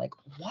listening like,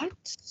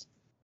 what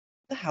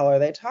the hell are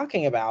they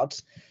talking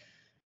about?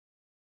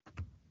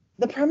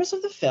 The premise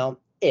of the film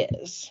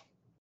is,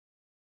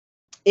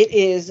 it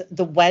is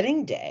the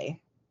wedding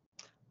day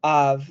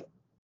of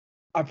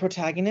our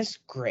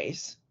protagonist,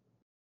 Grace,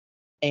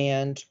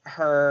 and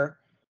her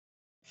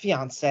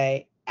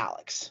fiance,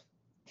 Alex.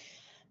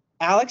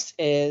 Alex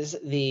is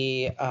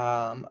the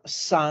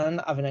son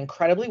of an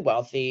incredibly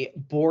wealthy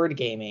board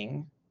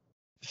gaming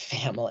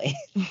family,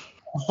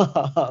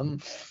 the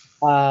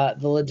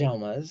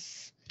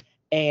Domas,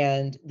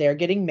 and they're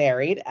getting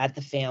married at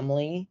the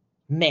family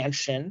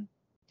mansion.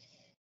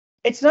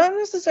 It's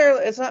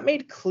not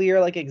made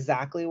clear like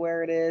exactly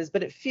where it is,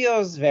 but it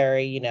feels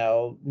very,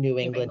 New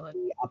England,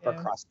 upper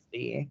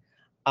crusty.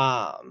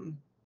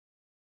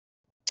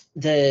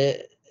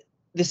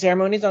 The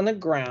ceremony's on the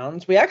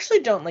grounds. We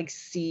actually don't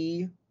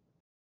see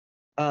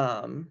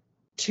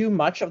too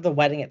much of the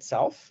wedding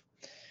itself,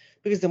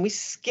 because then we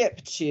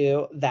skip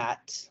to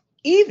that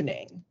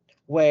evening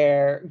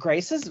where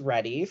Grace is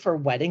ready for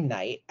wedding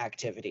night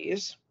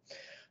activities.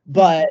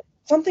 But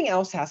something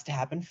else has to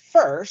happen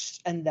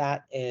first, and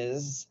that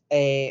is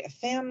a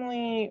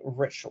family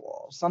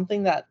ritual,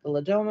 something that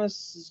the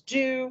Domas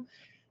do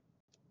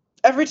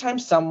every time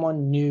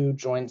someone new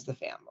joins the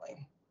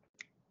family.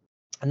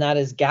 And that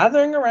is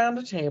gathering around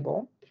a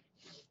table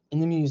in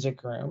the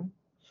music room,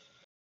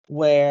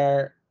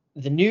 where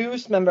the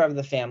newest member of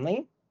the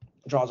family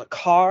draws a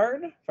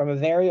card from a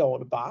very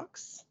old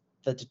box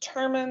that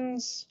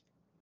determines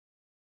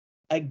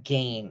a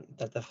game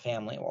that the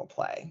family will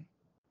play.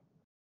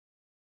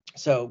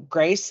 So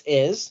Grace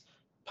is,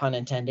 pun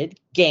intended,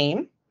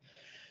 game.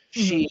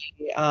 She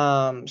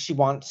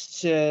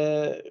wants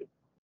to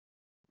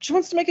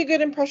make a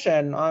good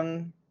impression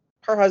on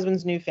her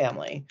husband's new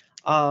family.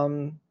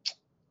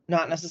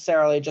 Not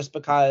necessarily just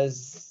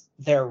because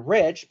they're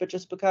rich, but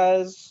just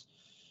because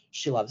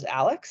she loves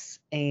Alex.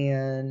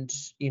 And,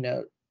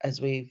 as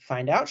we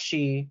find out,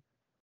 she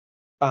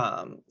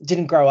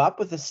didn't grow up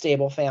with a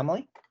stable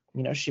family.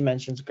 She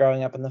mentions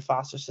growing up in the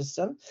foster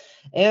system,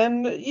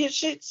 and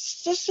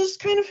she's just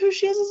kind of who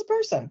she is as a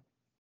person.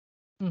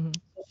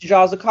 She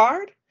draws a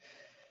card,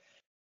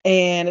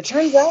 and it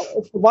turns out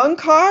it's the one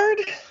card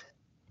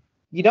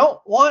you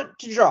don't want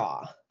to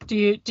draw.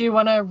 Do you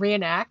want to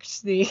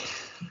reenact the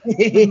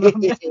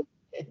moment?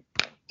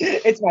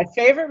 It's my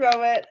favorite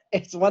moment.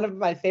 It's one of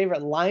my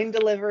favorite line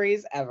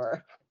deliveries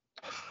ever.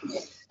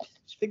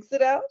 She picks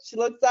it out, she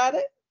looks at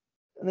it,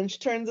 and then she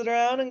turns it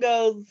around and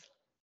goes,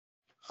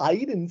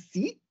 hide and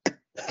seek?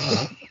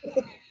 Are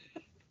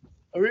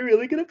we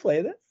really going to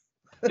play this?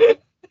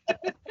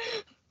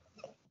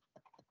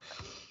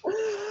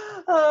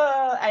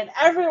 And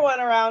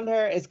everyone around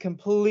her is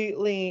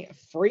completely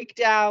freaked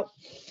out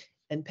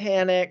and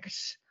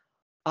panicked.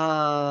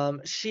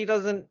 She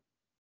doesn't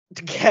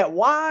get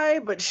why,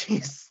 but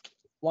she's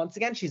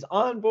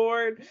on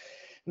board.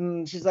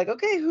 And she's like,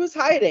 okay, who's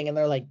hiding? And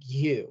they're like,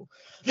 you.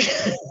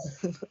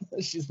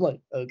 She's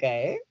like,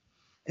 okay.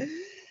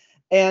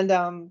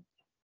 And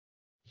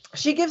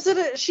she gives it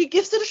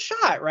a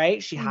shot,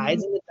 right? She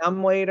hides in the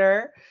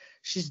dumbwaiter.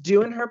 She's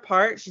doing her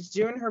part. She's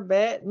doing her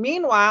bit.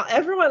 Meanwhile,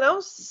 everyone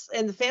else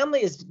in the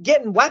family is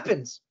getting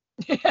weapons.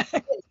 Getting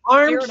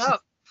armed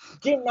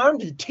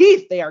to the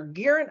teeth. They are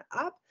gearing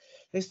up.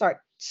 They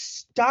start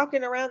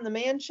stalking around the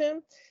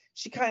mansion.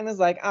 She kind of is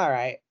like, all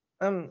right,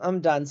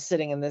 I'm done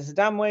sitting in this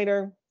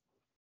dumbwaiter.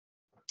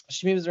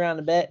 She moves around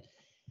a bit.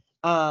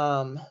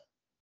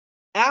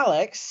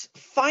 Alex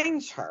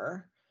finds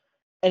her,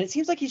 and it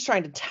seems like he's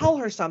trying to tell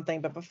her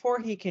something, but before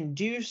he can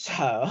do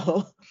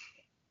so,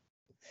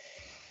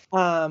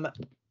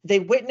 they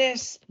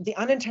witness the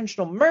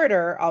unintentional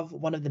murder of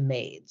one of the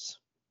maids.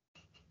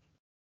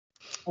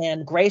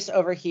 And Grace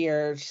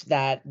overhears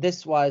that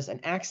this was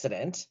an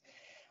accident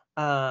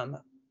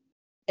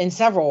in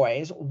several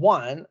ways.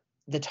 One,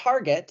 the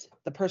target,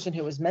 the person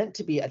who was meant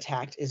to be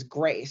attacked, is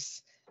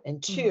Grace.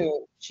 And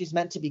two, she's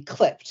meant to be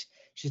clipped.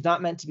 She's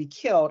not meant to be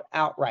killed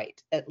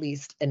outright, at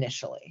least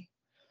initially.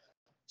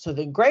 So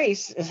then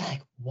Grace is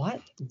like,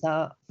 what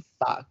the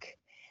fuck?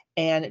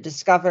 And it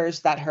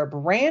discovers that her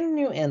brand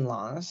new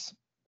in-laws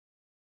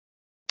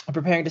are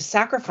preparing to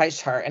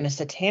sacrifice her in a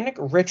satanic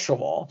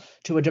ritual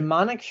to a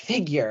demonic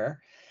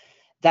figure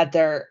that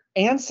their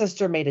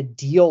ancestor made a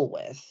deal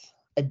with,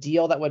 a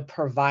deal that would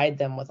provide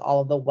them with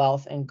all of the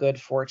wealth and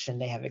good fortune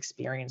they have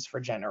experienced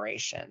for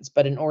generations.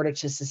 But in order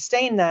to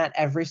sustain that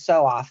every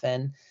so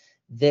often,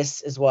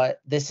 this is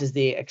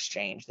the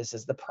exchange. This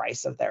is the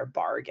price of their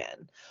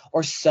bargain,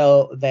 or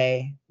so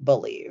they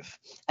believe.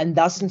 And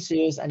thus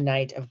ensues a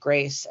night of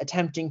Grace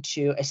attempting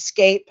to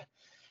escape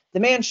the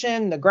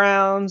mansion, the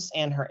grounds,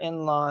 and her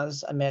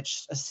in-laws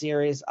amidst a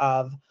series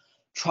of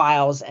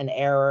trials and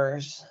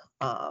errors,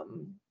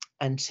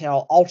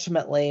 until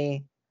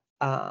ultimately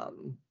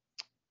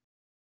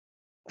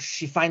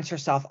she finds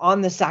herself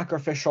on the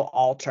sacrificial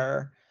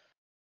altar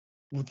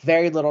with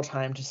very little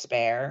time to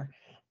spare.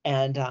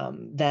 And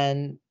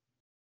then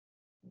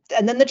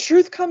and then the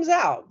truth comes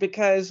out,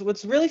 because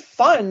what's really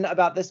fun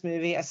about this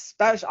movie,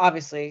 especially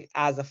obviously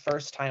as a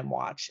first time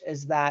watch,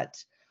 is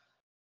that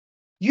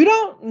you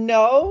don't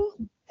know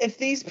if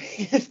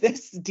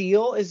this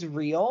deal is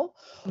real,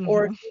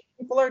 or if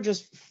people are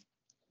just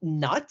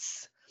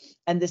nuts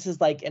and this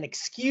is like an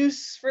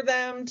excuse for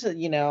them to,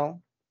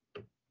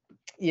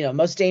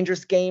 most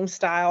dangerous game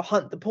style,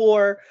 hunt the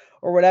poor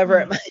or whatever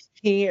it might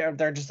be, or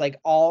they're just like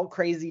all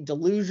crazy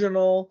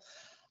delusional.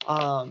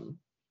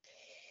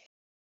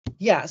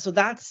 Yeah, so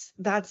that's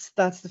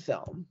the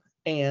film.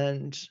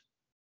 And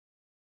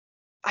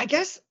I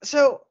guess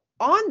so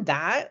on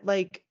that,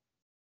 like,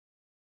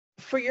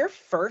 for your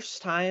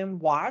first time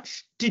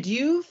watch, did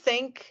you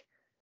think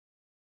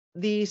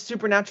the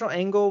supernatural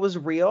angle was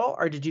real,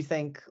 or did you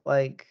think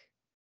like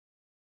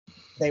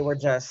they were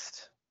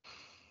just...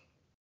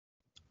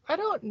 I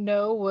don't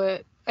know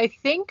what I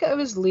think. I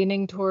was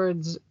leaning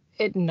towards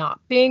it not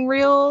being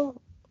real,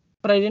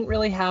 but I didn't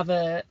really have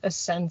a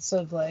sense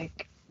of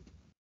like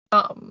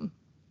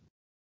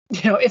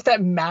if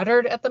that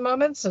mattered at the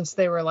moment, since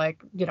they were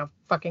like,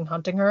 fucking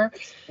hunting her.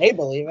 They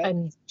believe it.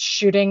 And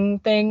shooting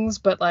things.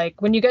 But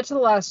like when you get to the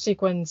last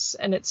sequence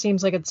and it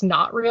seems like it's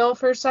not real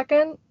for a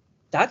second.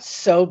 That's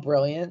so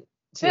brilliant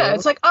too. Yeah,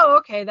 it's like, oh,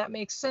 okay, that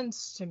makes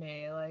sense to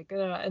me. Like,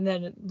 and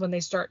then when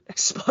they start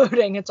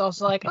exploding, it's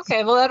also like,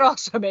 okay, well, that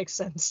also makes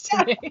sense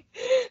to me.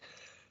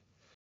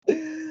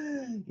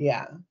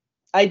 Yeah.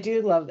 I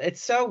do love it.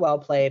 It's so well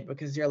played,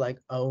 because you're like,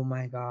 oh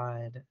my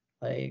God,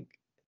 like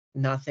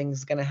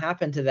nothing's gonna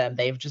happen to them.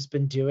 They've just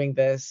been doing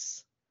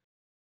this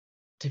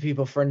to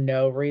people for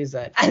no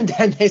reason. And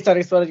then they start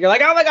exploding. You're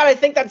like, oh my God, I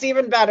think that's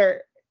even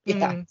better.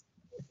 Yeah.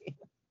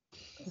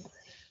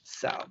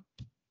 So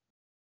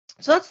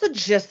that's the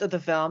gist of the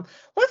film.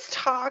 Let's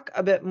talk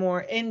a bit more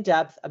in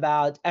depth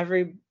about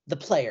the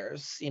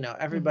players,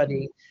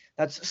 everybody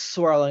that's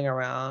swirling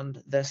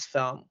around this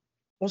film.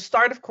 We'll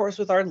start, of course,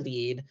 with our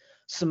lead,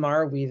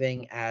 Samara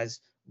Weaving as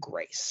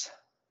Grace.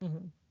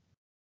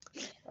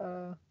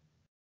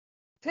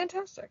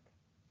 Fantastic.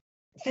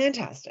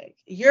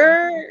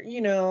 You're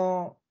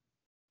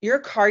a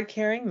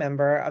card-carrying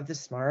member of the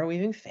Samara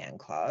Weaving fan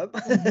club.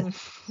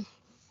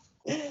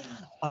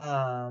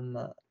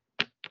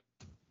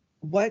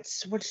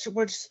 What's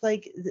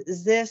like,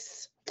 is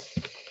this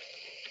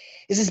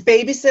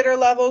babysitter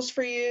levels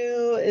for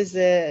you? Is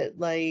it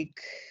like...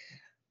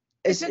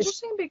 It's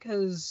interesting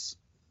because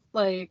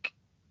like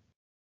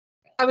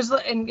I was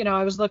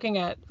looking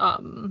at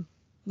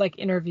like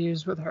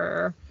interviews with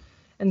her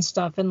and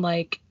stuff, and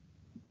like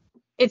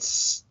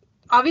it's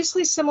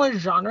obviously similar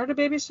genre to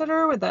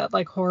Babysitter with that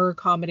like horror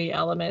comedy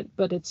element,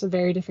 but it's a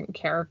very different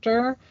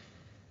character.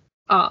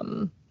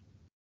 And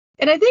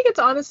I think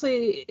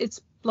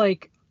it's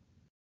like,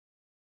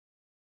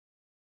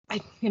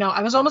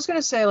 I was almost going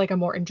to say like a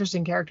more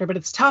interesting character, but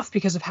it's tough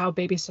because of how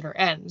Babysitter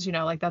ends,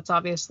 like that's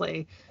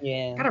obviously,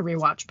 gotta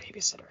rewatch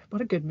Babysitter.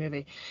 What a good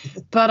movie.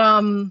 But,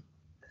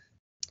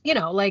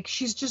 like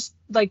she's just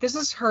like, this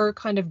is her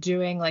kind of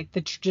doing like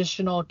the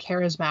traditional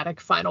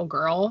charismatic final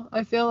girl,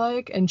 I feel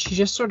like. And she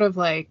just sort of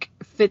like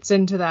fits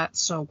into that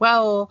so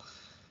well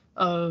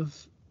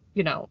of,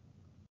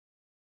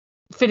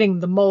 fitting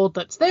the mold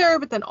that's there,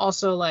 but then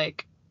also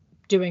like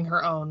doing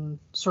her own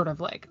sort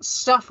of like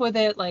stuff with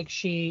it. Like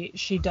she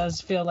does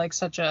feel like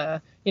such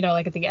a,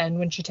 like at the end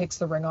when she takes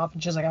the ring off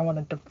and she's like, I want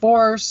a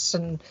divorce.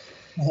 And,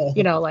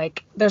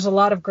 like there's a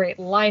lot of great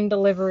line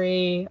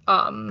delivery,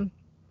 and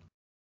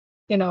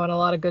a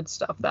lot of good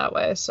stuff that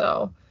way.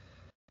 So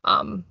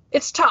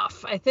it's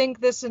tough. I think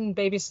this and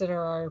Babysitter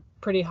are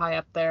pretty high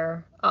up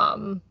there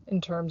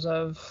in terms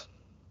of,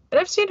 and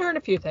I've seen her in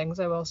a few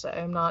things, I will say.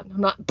 I'm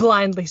not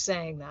blindly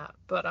saying that,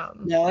 but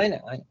no, I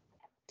know.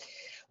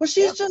 Well,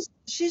 she's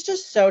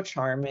just so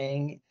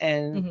charming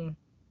and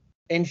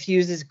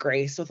infuses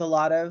Grace with a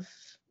lot of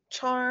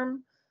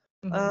charm,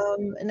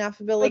 and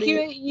affability.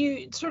 Like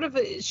you sort of,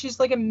 she's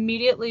like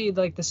immediately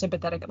like the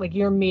sympathetic, like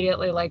you're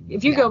immediately like,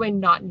 if you go in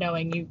not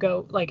knowing, you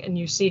go like, and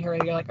you see her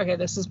and you're like, okay,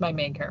 this is my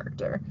main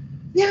character.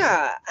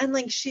 Yeah. And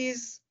like,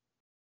 she's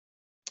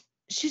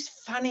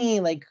funny.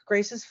 Like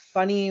Grace is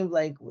funny,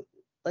 like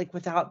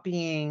without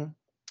being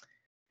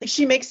like,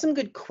 she makes some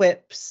good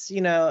quips,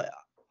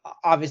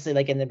 obviously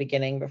like in the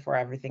beginning before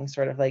everything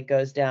sort of like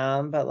goes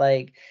down, but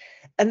like,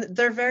 and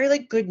they're very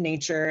like good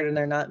natured and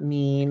they're not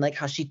mean, like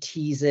how she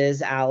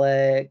teases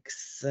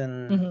Alex,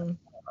 and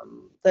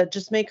that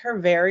just make her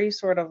very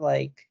sort of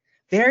like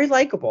very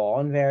likable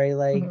and very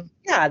like,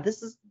 yeah,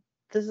 this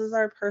is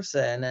our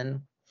person.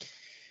 And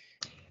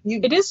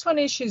it is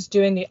funny she's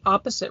doing the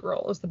opposite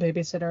role as the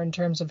babysitter in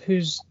terms of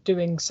who's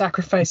doing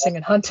sacrificing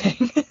and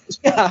hunting.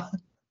 Yeah.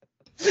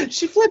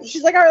 She flipped.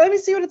 She's like, all right, let me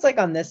see what it's like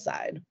on this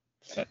side.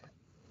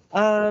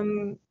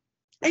 And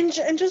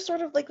just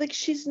sort of like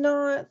she's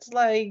not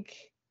like,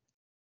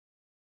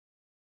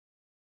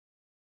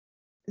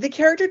 the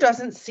character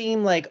doesn't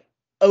seem like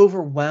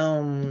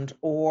overwhelmed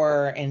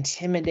or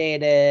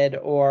intimidated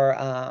or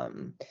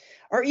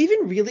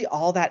even really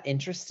all that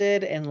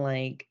interested in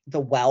like the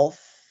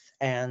wealth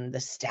and the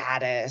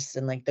status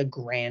and like the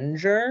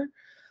grandeur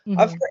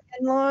of her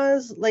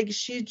in-laws. Like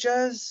she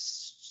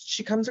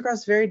comes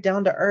across very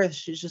down to earth.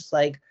 She's just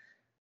like,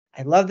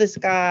 I love this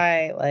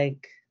guy.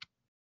 Like,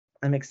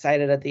 I'm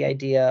excited at the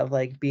idea of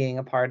like being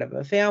a part of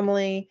a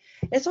family.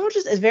 It's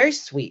very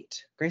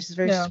sweet. Grace is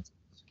very sweet.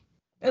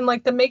 And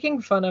like the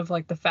making fun of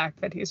like the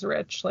fact that he's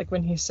rich, like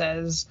when he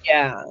says,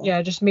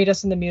 yeah, just meet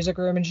us in the music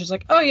room, and she's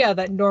like, oh yeah,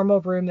 that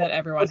normal room that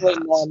everyone has. It's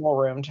a normal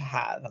room to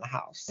have in a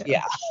house.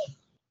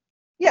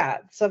 Yeah,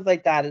 stuff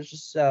like that is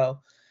just so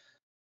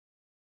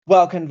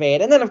well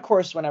conveyed. And then of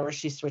course whenever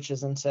she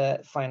switches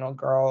into final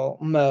girl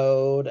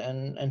mode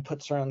and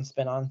puts her own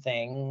spin on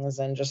things,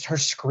 and just her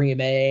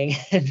screaming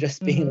and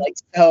just being like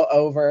so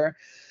over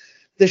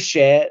the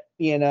shit,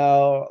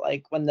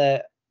 like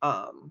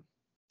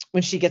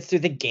when she gets through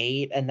the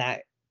gate and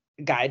that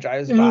guy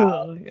drives by,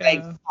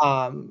 like,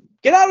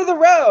 get out of the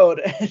road.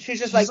 And she's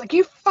just like,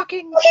 you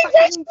fucking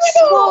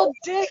small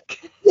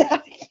dick.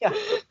 Yeah.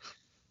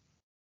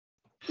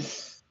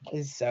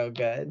 It's so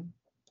good.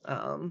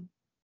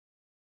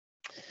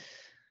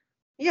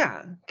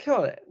 Yeah,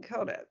 killed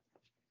it.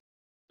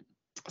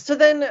 So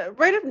then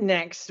right up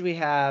next we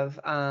have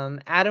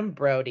Adam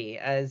Brody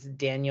as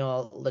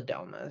Daniel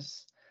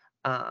Domas,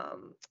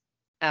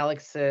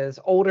 Alex's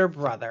older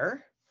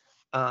brother.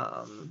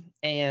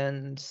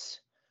 And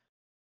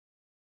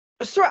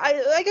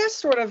I guess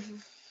sort of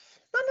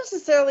not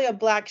necessarily a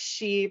black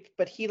sheep,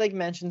 but he like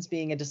mentions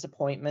being a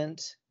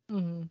disappointment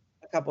a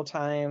couple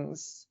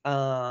times.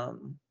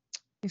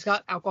 He's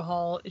got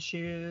alcohol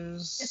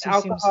issues. He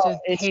seems to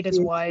hate his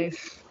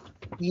wife.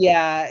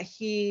 Yeah,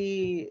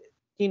 he's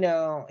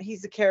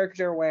a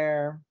character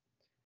where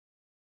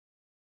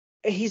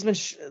he's been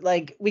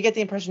we get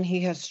the impression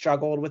he has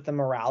struggled with the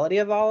morality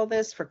of all of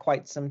this for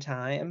quite some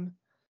time.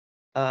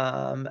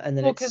 And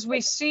then because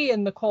we see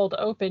in the cold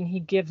open he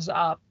gives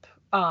up.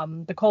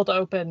 The cold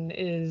open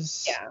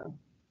is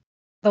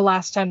the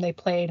last time they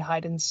played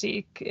hide and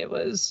seek. It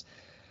was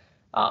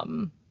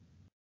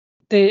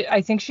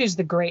I think she's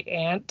the great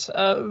aunt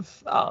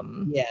of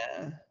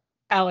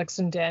Alex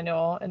and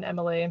Daniel and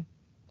Emily,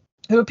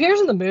 who appears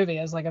in the movie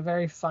as like a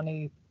very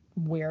funny,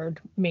 weird,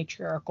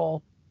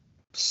 matriarchal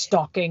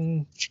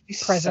stalking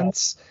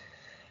presence.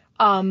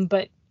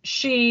 But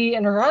she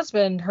and her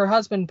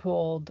husband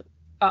pulled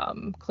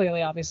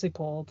obviously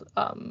pulled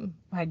hide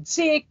and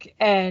seek,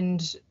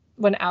 and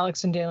when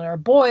Alex and Daniel are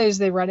boys,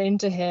 they run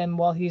into him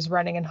while he's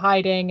running and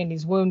hiding, and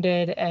he's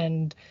wounded,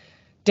 and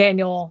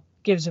Daniel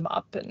gives him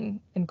up and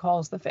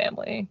calls the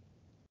family.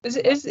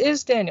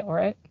 Is Daniel,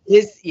 right?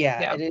 It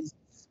is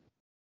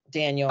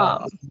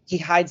Daniel. He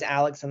hides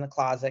Alex in the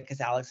closet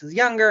because Alex is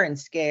younger and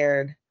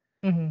scared.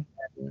 And,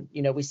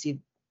 we see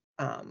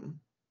the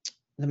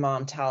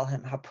mom tell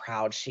him how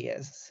proud she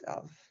is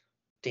of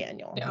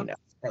Daniel,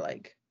 for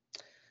like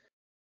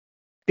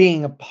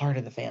being a part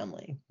of the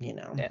family,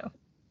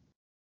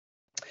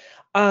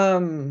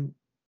 and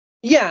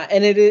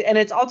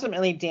it's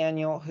ultimately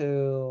Daniel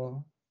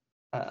who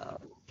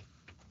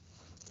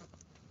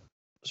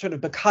sort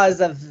of,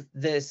 because of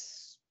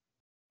this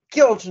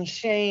guilt and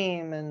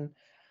shame and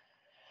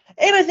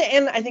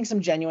I think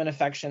some genuine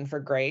affection for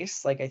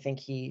Grace, like I think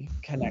he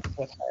connects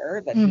with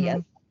her, that he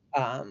ends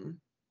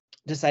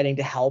deciding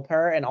to help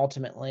her and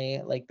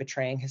ultimately like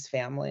betraying his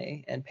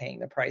family and paying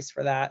the price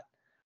for that.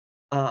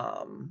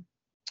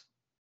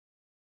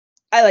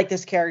 I like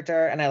this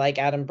character, and I like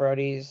Adam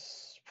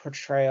Brody's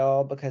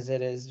portrayal because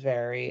it is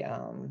very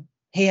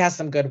he has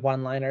some good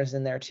one-liners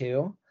in there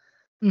too.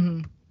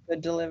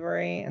 Good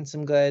delivery and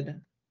some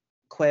good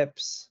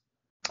quips.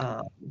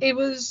 I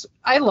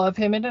love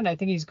him in it. I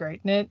think he's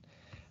great in it.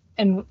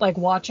 And like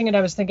watching it,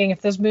 I was thinking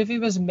if this movie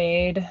was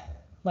made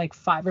like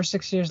 5 or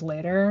 6 years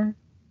later,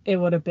 it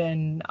would have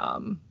been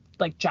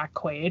like Jack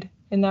Quaid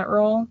in that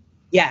role.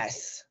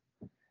 Yes,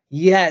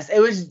 it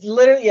was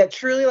literally,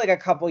 truly like a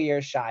couple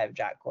years shy of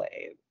Jack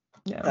Quaid.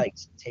 Like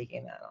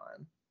taking that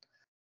on.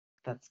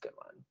 That's a good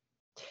one.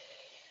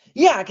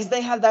 Yeah, because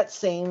they have that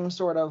same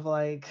sort of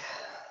like,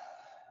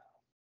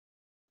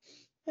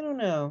 I don't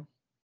know,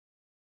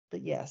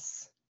 but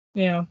yes.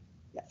 Yeah.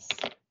 Yes.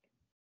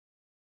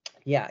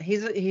 Yeah,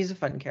 he's a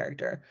fun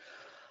character.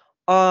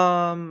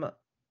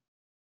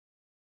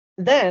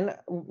 Then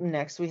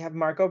next we have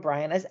Mark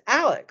O'Brien as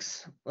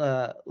Alex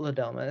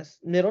Domas,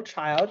 middle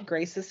child,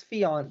 Grace's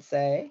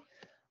fiance,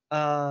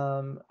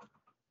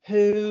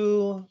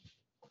 who,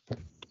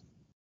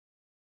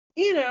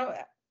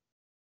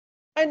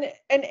 an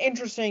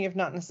interesting, if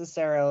not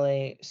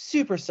necessarily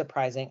super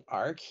surprising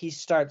arc. He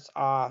starts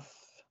off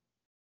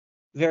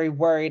very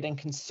worried and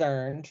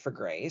concerned for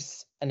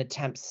Grace and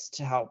attempts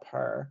to help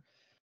her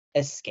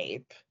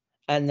escape.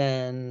 And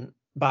then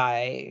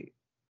by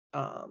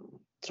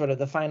sort of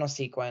the final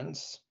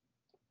sequence,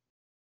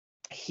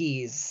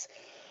 he's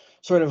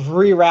sort of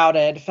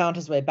rerouted, found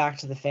his way back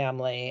to the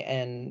family,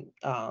 and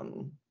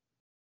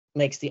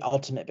makes the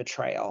ultimate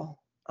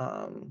betrayal.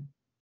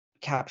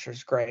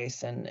 Captures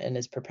Grace and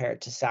is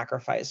prepared to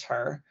sacrifice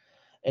her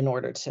in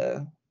order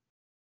to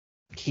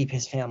keep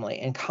his family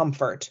in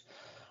comfort.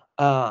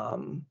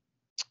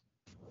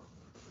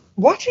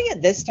 Watching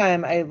it this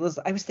time, I was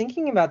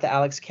thinking about the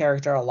Alex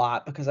character a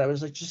lot because I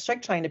was like just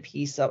like trying to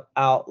piece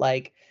out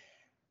like,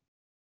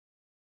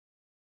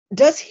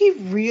 does he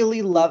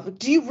really love?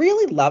 Do you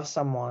really love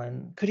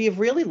someone? Could he have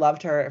really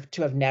loved her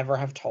to have never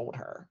have told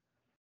her?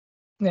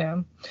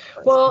 Yeah.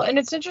 Well, and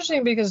it's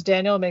interesting because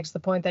Daniel makes the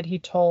point that he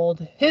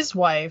told his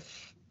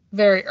wife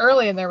very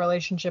early in their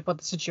relationship what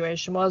the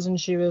situation was, and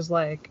she was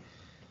like,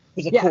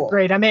 "Yeah, cool.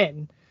 Great, I'm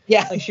in."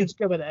 Yeah, like she was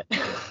good with it.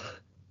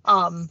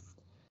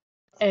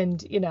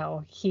 And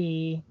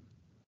he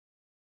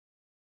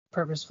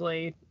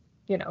purposefully,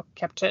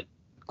 kept it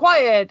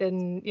quiet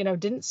and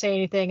didn't say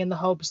anything in the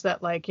hopes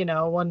that like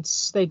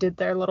once they did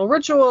their little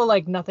ritual,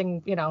 like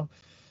nothing, it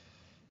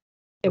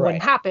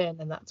wouldn't happen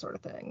and that sort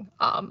of thing.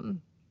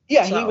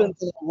 Yeah, so he would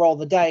roll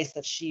the dice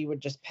that she would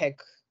just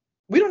pick.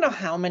 We don't know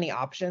how many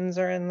options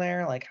are in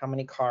there, like how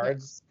many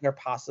cards there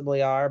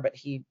possibly are, but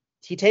he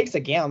takes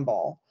a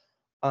gamble.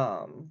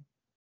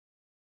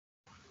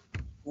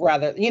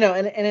 Rather,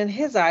 and in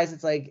his eyes,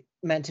 it's like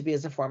meant to be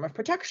as a form of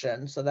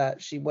protection so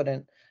that she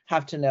wouldn't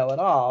have to know at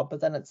all.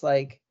 But then it's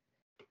like,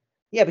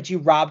 yeah, but you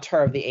robbed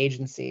her of the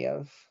agency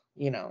of,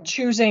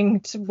 choosing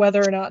to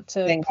whether or not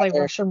to play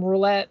Russian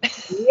roulette.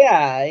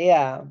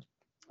 Yeah.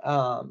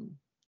 So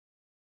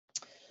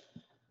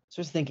I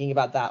was thinking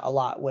about that a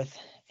lot with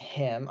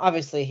him.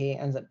 Obviously, he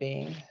ends up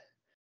being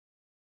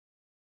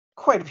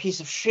quite a piece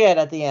of shit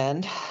at the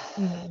end.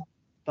 Mm-hmm.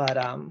 But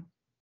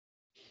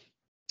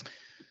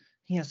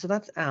yeah, so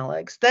that's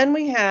Alex. Then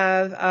we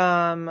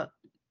have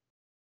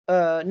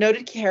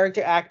noted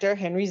character actor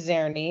Henry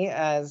Czerny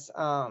as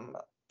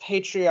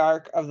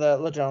patriarch of the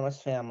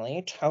Domas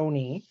family,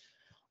 Tony,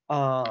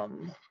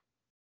 sort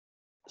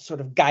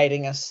of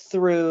guiding us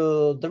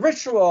through the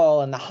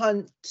ritual and the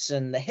hunt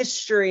and the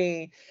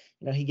history.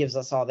 He gives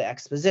us all the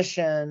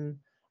exposition.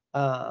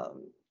 I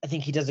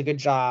think he does a good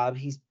job.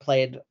 He's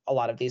played a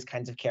lot of these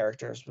kinds of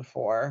characters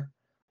before.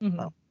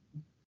 Mm-hmm.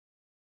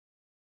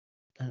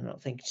 I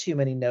don't think too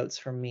many notes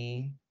from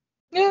me.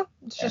 Yeah,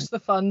 it's just the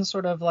fun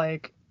sort of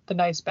like the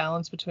nice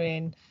balance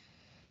between,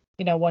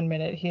 1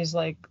 minute he's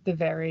like the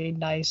very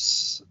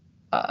nice,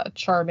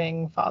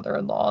 charming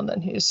father-in-law, and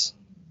then he's,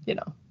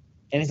 and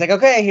he's like,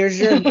 okay, here's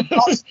your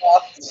stuff.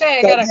 Hey,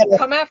 I gotta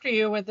come after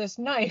you with this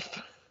knife.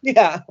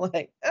 Yeah,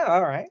 like, oh,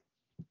 all right.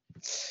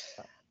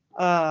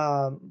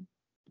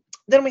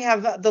 Then we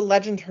have the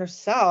legend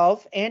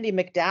herself, Andie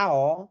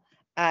MacDowell,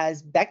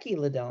 as Becky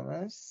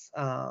Domas,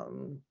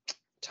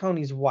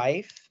 Tony's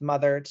wife,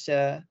 mother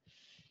to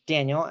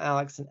Daniel,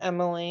 Alex, and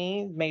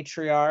Emily,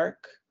 matriarch.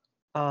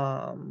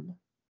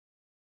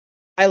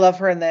 I love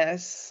her in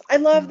this. I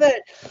love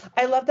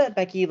that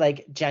Becky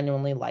like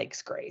genuinely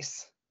likes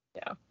Grace.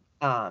 Yeah.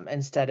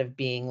 Instead of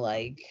being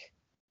like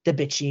the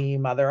bitchy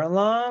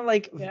mother-in-law,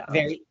 like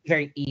very,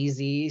 very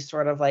easy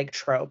sort of like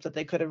trope that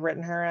they could have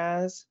written her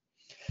as.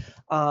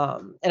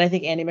 And I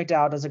think Andie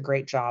MacDowell does a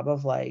great job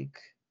of like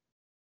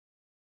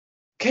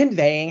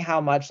conveying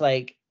how much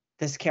like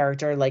this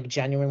character like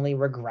genuinely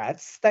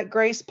regrets that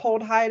Grace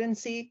pulled hide and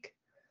seek.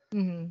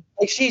 Mm-hmm.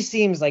 Like she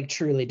seems like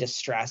truly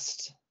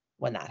distressed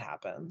when that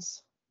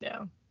happens.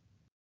 Yeah.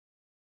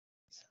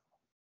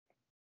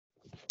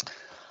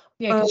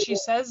 Yeah, because she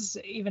says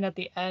even at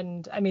the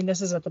end, I mean,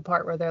 this is at the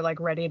part where they're like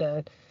ready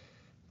to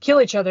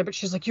kill each other, but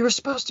she's like, you were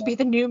supposed to be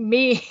the new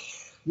me.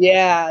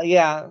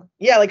 Yeah.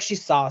 Like she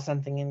saw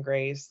something in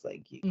Grace,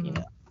 like, you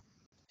know.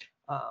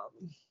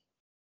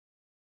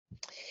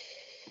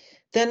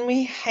 Then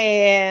we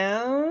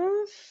have,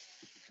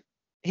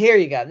 here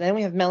you go. Then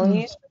we have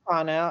Melanie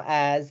Stefano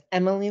as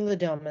Emily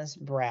Domas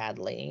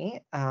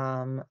Bradley,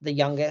 the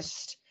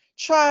youngest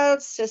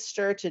child,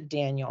 sister to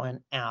Daniel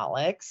and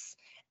Alex,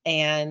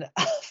 and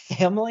a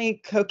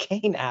family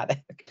cocaine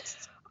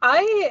addict.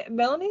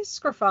 Melanie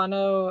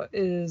Scrofano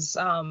is,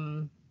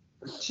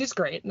 she's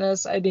great in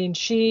this. I mean,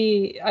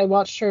 I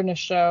watched her in a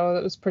show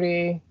that was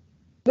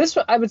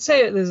I would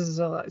say this is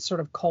a sort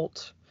of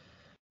cult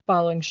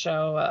following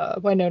show,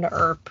 Winona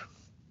Earp,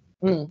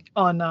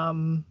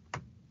 on,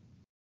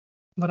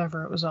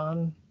 whatever it was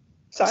on,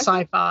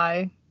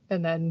 Sci-Fi,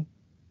 and then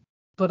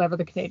whatever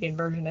the Canadian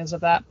version is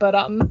of that.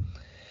 But,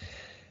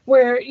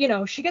 where,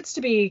 she gets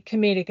to be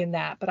comedic in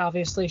that, but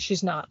obviously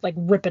she's not like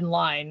ripping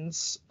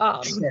lines,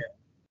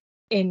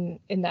 in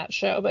that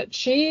show, but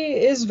she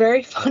is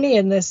very funny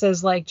in this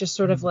as like just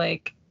sort of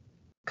like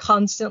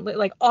constantly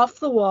like off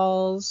the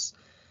walls,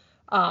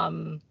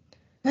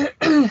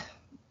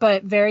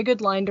 but very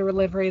good line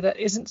delivery that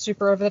isn't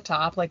super over the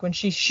top. Like when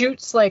she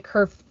shoots like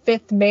her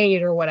fifth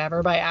maid or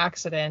whatever by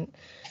accident,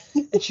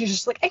 and she's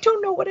just like, I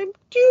don't know what I'm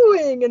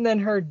doing, and then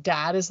her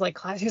dad is like,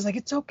 he's like,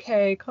 it's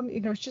okay, come,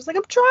 she's like,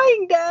 I'm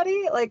trying,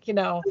 daddy, like,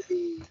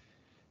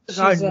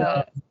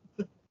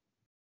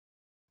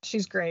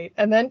 she's great.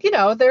 And then,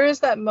 there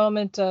is that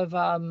moment of,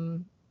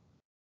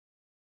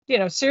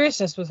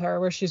 seriousness with her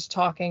where she's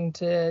talking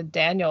to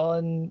Daniel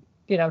and,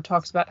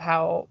 talks about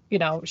how,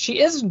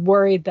 she is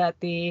worried that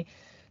the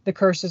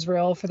curse is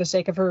real for the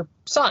sake of her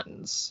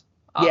sons.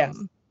 Yes.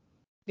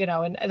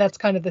 And that's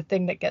kind of the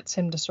thing that gets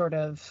him to sort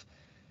of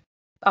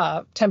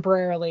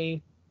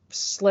temporarily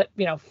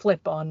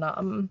flip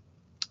on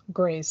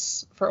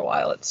Grace for a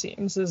while, it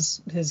seems,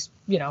 is his,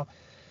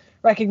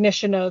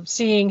 recognition of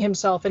seeing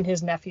himself in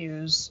his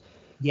nephews.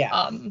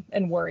 Yeah.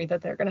 And worry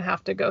that they're going to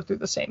have to go through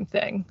the same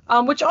thing.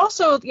 Which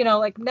also,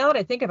 like, now that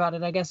I think about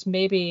it, I guess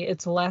maybe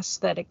it's less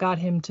that it got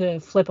him to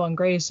flip on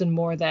Grace and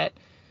more that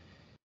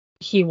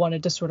he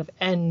wanted to sort of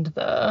end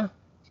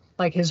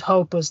his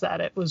hope was that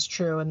it was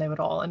true and they would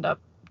all end up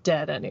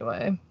dead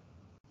anyway.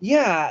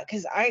 Yeah,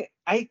 because I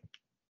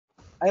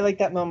like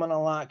that moment a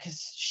lot,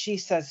 because she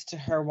says to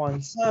her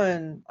one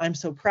son, "I'm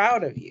so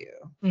proud of you."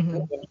 Mm-hmm.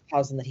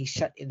 Tells him that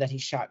he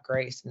shot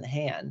Grace in the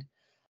hand.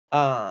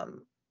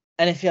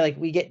 And I feel like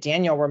we get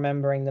Daniel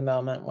remembering the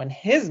moment when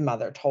his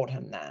mother told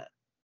him that,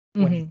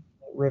 when he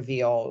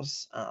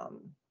reveals,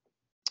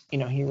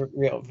 he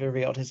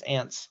revealed his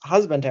aunt's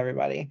husband to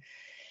everybody.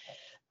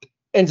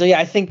 And so, yeah,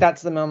 I think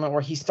that's the moment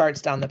where he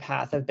starts down the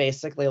path of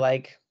basically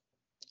like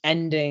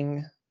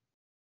ending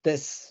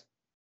this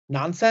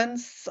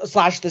nonsense /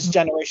 this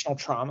generational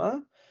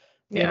trauma.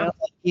 Like,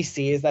 he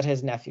sees that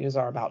his nephews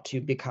are about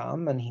to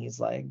become, and he's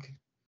like,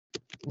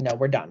 no,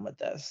 we're done with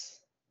this.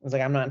 I was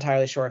like, I'm not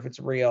entirely sure if it's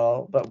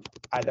real, but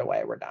either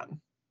way, we're done.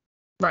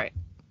 Right.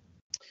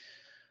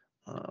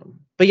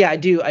 But yeah, I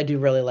do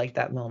really like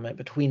that moment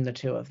between the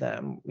two of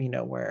them,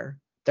 where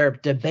they're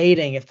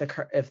debating if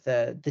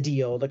the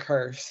deal, the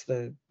curse,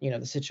 the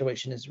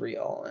situation is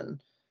real.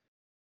 And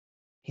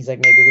he's like,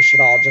 maybe we should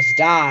all just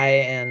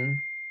die. And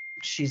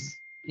she's,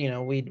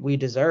 we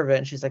deserve it.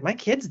 And she's like, my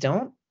kids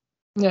don't.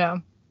 Yeah.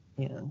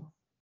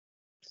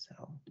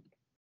 So.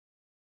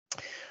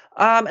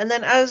 And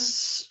then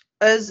as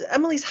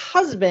Emily's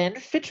husband,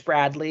 Fitch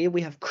Bradley,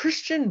 we have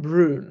Christian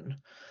Brune.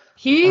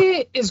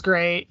 He is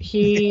great.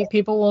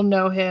 People will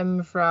know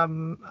him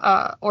from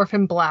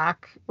Orphan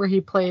Black, where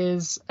he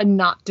plays a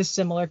not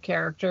dissimilar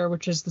character,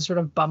 which is the sort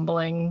of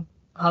bumbling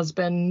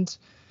husband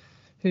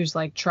who's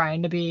like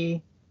trying to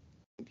be,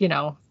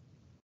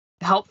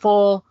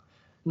 helpful,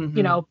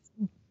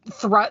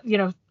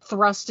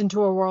 thrust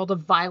into a world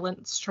of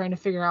violence, trying to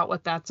figure out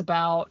what that's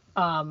about.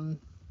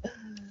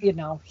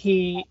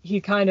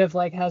 He kind of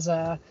like has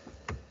a,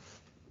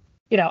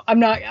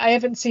 I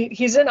haven't seen,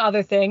 he's in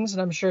other things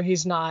and I'm sure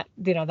he's not,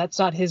 that's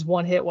not his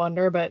one hit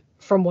wonder, but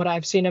from what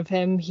I've seen of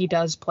him, he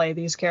does play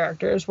these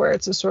characters where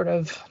it's a sort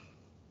of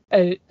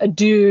a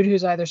dude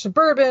who's either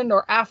suburban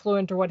or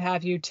affluent or what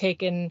have you,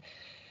 taken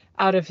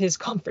out of his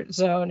comfort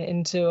zone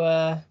into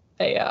a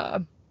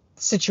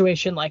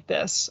situation like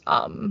this.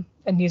 And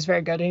he's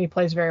very good and he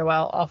plays very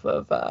well off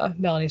of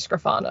Melanie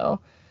Scrofano.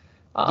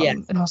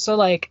 And also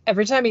like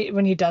every time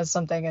when he does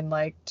something and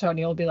like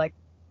Tony will be like,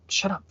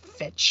 shut up,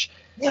 Fitch.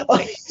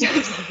 Like,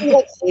 he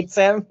hates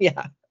him.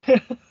 Yeah.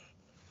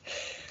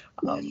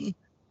 And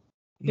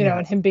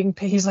him being,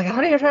 he's like, I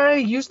don't even know how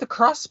to use the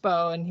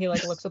crossbow. And he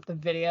like looks up the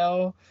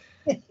video.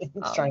 He's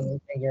trying to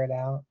figure it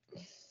out.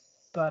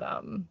 But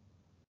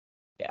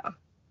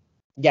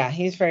yeah,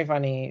 he's very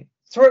funny.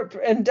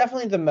 And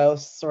definitely the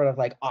most sort of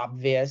like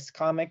obvious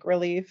comic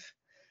relief.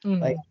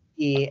 Like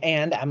he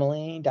and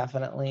Emily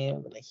definitely,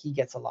 like, he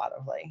gets a lot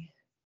of like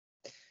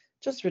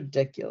just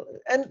ridiculous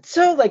and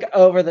so like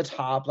over the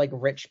top like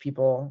rich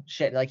people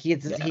shit. Like he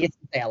gets to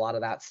say a lot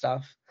of that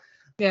stuff.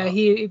 Yeah,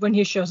 when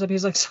he shows up,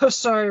 he's like, so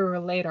sorry we're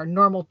late. Our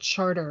normal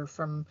charter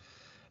from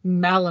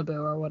Malibu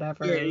or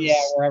whatever. Yeah,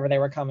 wherever they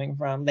were coming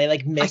from. They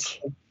like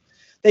missed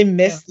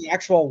the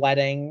actual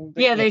wedding.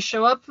 Yeah, they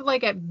show up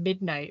like at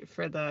midnight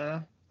for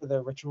the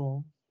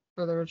ritual.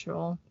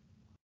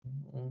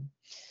 Mm-hmm.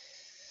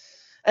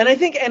 And I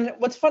think, and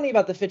what's funny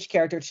about the Fitch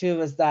character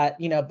too is that,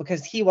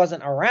 because he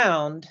wasn't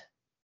around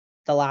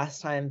the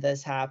last time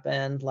this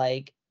happened,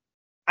 like,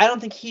 I don't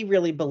think he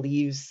really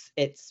believes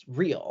it's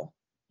real,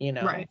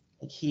 Right.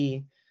 Like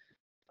he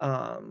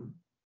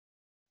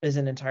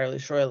isn't entirely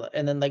sure.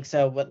 And then like,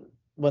 so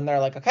when they're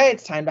like, okay,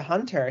 it's time to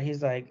hunt her,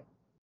 he's like,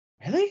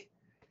 really?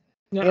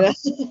 Yeah.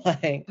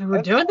 Like,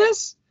 we're doing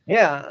this?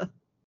 Yeah.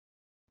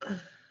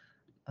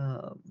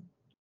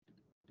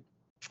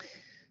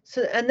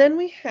 So, and then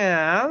we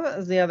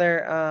have the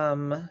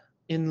other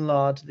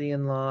in-law to the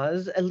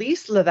in-laws,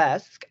 Elise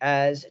Levesque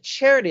as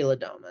Charity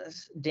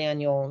Domas,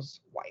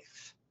 Daniel's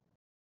wife.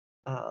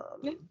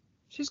 Yeah,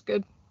 she's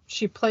good.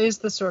 She plays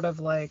the sort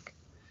of like,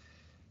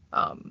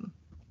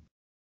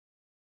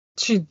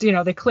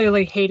 they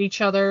clearly hate each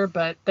other,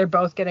 but they're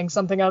both getting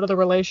something out of the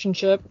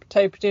relationship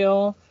type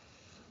deal.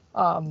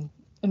 And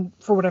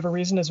for whatever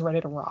reason is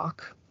ready to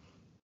rock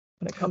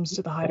when it comes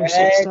to the hide or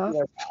seek stuff.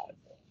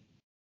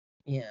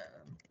 Yeah.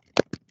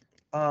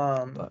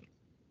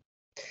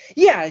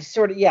 Yeah,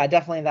 sort of, yeah,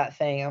 definitely that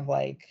thing of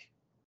like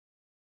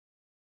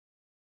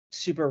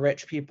super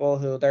rich people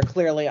who they're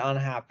clearly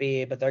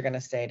unhappy, but they're gonna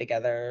stay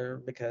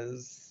together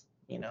because,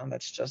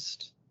 that's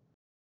just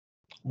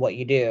what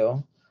you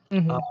do.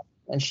 Mm-hmm.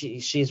 And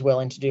she's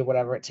willing to do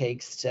whatever it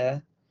takes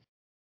to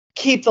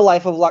keep the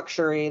life of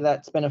luxury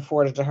that's been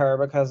afforded to her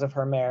because of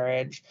her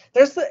marriage.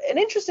 There's an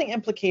interesting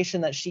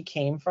implication that she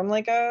came from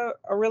like a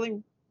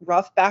really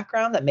rough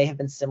background that may have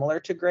been similar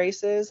to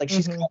Grace's. Like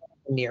she's kind of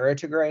nearer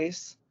to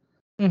Grace.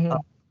 Mm-hmm.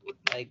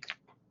 Like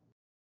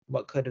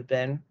what could have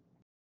been.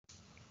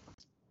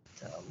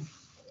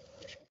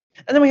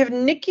 And then we have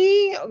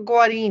Nikki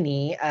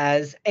Guarini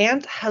as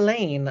Aunt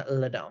Helene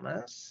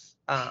Domas,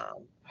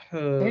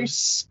 who very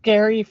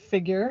scary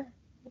figure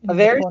in a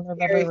very the corner of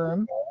every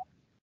room.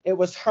 It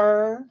was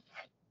her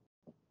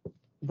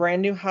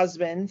brand new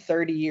husband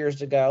 30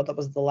 years ago that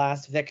was the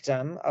last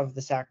victim of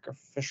the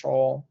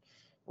sacrificial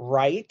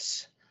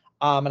rite.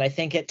 And I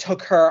think it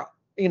took her,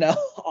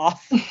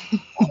 off,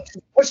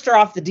 pushed her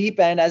off the deep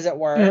end, as it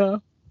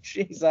were.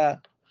 Yeah.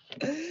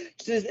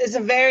 It's a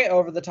very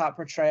over-the-top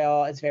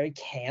portrayal. It's very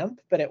camp,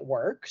 but it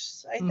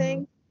works, I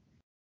think.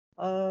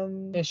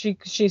 Yeah,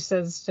 she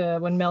says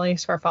when Melly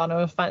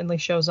Scarfano finally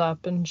shows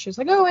up, and she's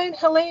like, "Oh, Aunt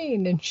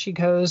Helene," and she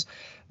goes,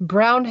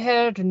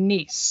 "Brown-haired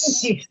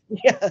niece."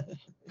 Yeah,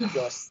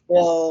 you're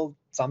still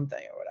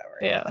something or whatever.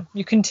 Yeah,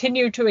 you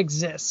continue to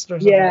exist. Or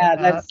something like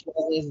that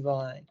is the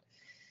line.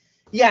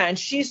 Yeah, and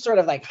she's sort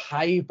of like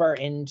hyper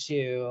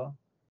into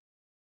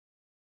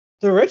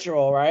the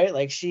ritual, right?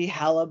 Like she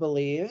hella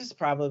believes,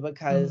 probably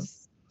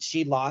because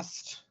she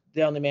lost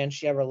the only man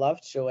she ever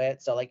loved to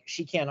it. So like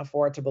she can't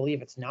afford to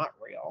believe it's not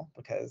real,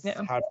 because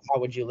how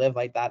would you live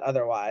like that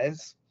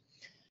otherwise?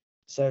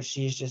 So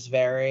she's just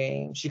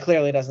she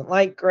clearly doesn't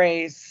like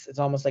Grace. It's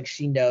almost like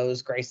she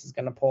knows Grace is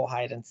gonna pull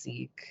hide and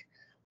seek.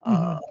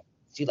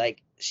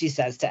 She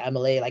says to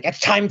Emily, like, it's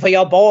time for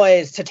your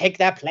boys to take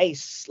their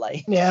place.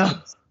 Like,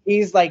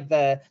 he's like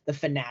the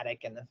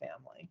fanatic in the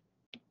family.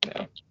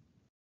 Yeah.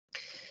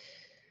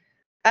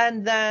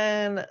 And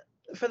then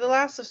for the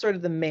last of sort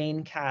of the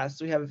main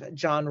cast, we have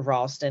John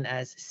Ralston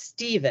as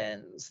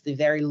Stevens, the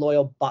very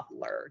loyal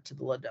butler to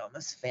the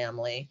Domas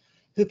family,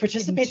 who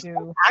participates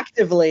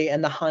actively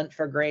in the hunt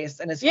for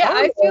Grace. And I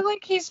feel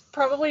like he's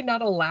probably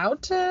not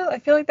allowed to. I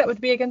feel like that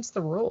would be against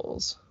the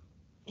rules.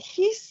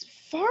 He's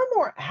far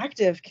more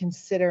active,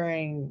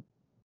 considering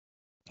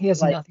he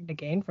has nothing to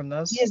gain from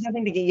this. He has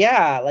nothing to gain.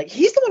 Yeah, like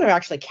he's the one who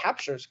actually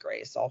captures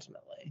Grace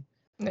ultimately.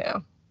 Yeah.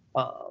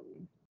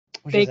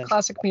 Big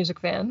classic music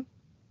fan.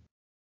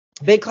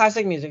 Big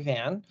classic music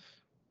fan,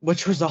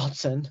 which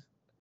results in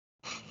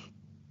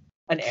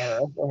an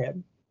error for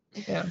him.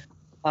 Yeah.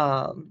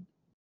 But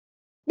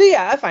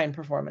yeah, a fine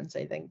performance,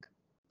 I think.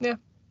 Yeah.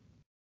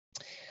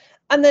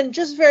 And then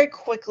just very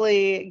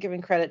quickly,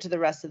 giving credit to the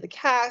rest of the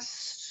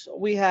cast,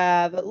 we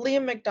have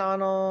Liam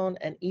McDonald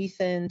and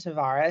Ethan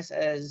Tavares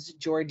as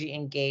Georgie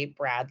and Gabe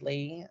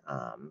Bradley,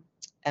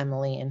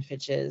 Emily and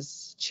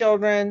Fitch's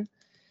children.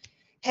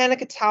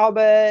 Hanneke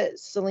Talbot,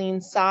 Celine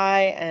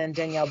Sy, and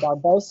Danielle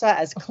Barbosa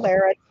as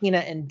Clara, Tina,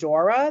 and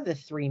Dora, the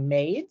three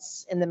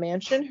maids in the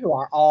mansion, who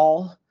are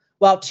all,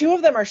 well, two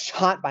of them are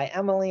shot by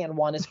Emily and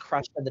one is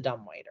crushed by the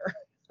dumbwaiter.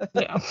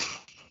 Yeah.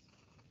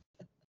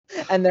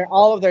 And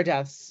all of their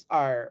deaths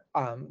are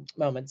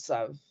moments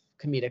of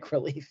comedic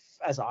relief,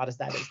 as odd as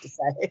that is to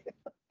say.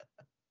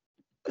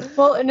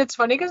 Well, and it's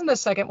funny because the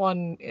second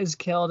one is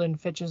killed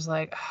and Fitch is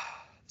like,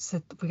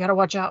 we got to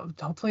watch out.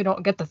 Hopefully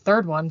don't get the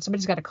third one.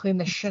 Somebody's got to clean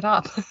this shit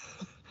up.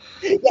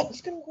 Yeah,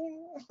 it's going to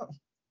clean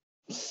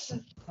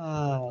it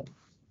up.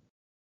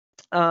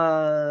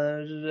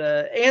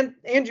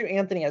 Andrew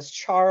Anthony as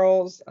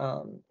Charles,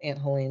 Aunt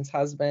Helene's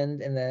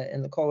husband in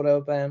the cold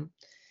open.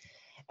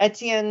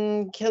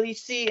 Etienne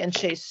Kilisi and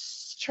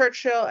Chase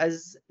Churchill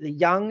as the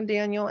young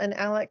Daniel and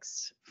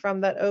Alex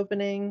from that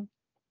opening.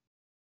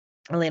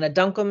 Elena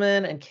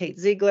Dunkelman and Kate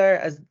Ziegler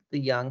as the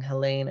young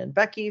Helene and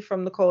Becky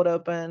from the cold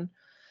open.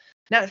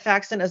 Nat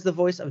Faxon as the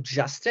voice of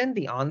Justin,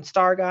 the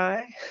OnStar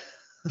guy.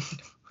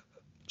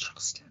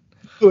 Justin.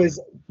 Who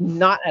is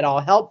not at all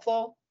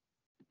helpful.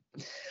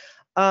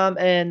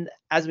 And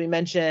as we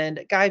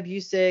mentioned, Guy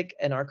Busick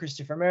and our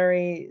Christopher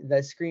Murray, the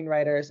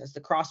screenwriters, as the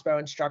crossbow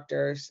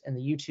instructors in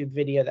the YouTube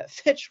video that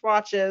Fitch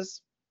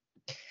watches.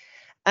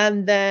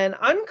 And then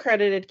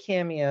uncredited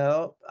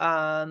cameo,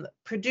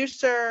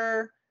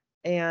 producer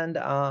and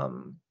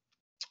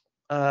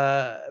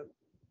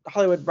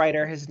Hollywood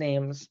writer, his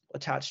name's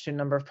attached to a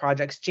number of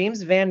projects,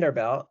 James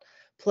Vanderbilt,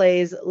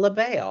 plays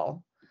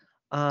LaBelle.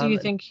 Do you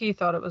think he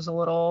thought it was a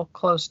little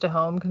close to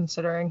home,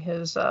 considering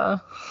his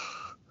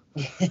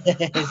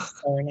his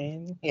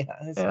surname?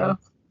 Yeah.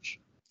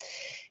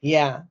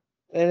 Yeah,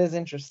 it is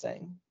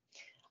interesting.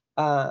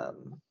 But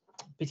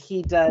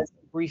he does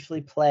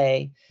briefly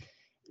play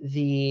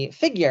the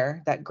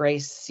figure that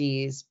Grace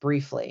sees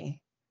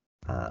briefly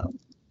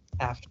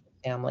after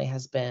the family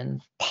has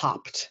been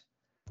popped,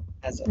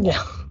 as it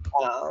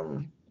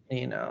were.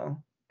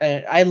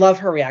 And I love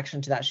her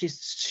reaction to that. She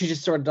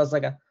just sort of does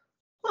like a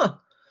huh.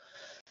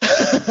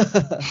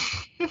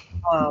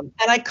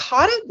 And I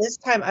caught it this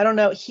time. I don't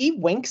know. He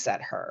winks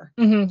at her.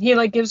 Mm-hmm. He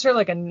like gives her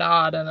like a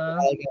nod and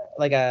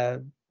like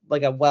a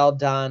well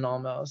done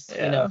almost.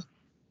 Yeah.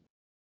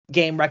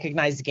 Game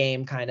recognized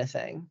game kind of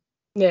thing.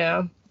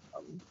 Yeah.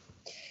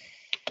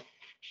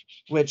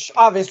 Which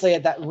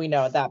obviously we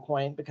know at that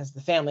point, because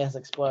the family has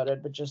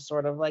exploded, but just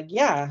sort of like,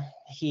 yeah,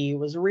 he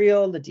was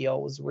real, the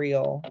deal was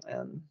real,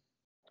 and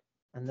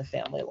the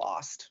family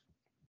lost.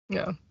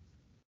 Yeah.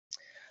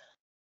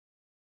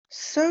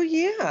 So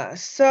yeah.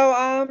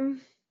 So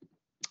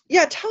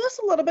Yeah, tell us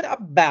a little bit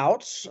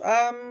about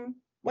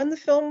when the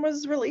film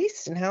was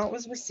released and how it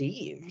was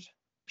received.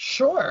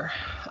 Sure.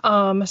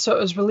 So it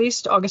was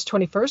released August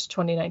 21st,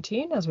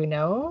 2019, as we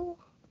know.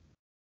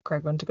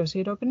 Craig went to go see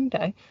it opening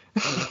day.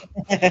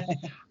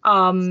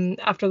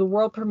 After the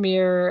world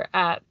premiere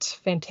at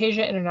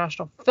Fantasia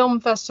International Film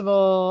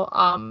Festival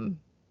on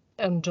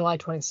July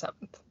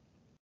 27th.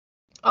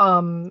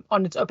 On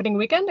its opening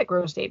weekend, it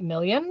grossed $8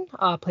 million,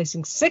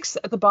 placing 6th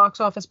at the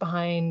box office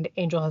behind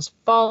Angel Has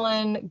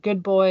Fallen,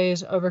 Good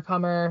Boys,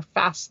 Overcomer,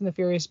 Fast and the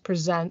Furious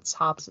Presents,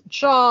 Hobbs and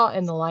Shaw,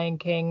 and The Lion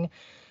King.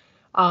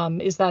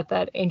 Is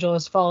that Angel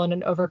Has Fallen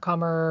and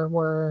Overcomer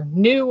were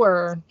new,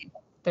 or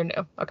they're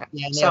new? Okay.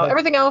 Yeah, so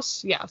everything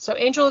else, yeah. So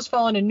Angel Has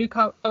Fallen and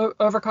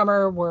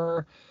Overcomer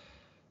were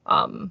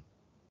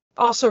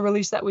also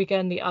released that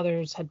weekend. The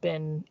others had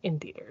been in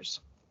theaters.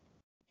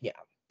 Yeah.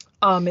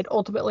 It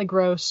ultimately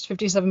grossed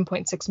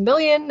 $57.6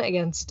 million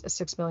against a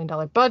 $6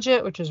 million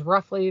budget, which is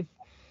roughly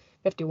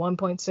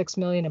 $51.6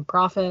 million in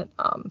profit.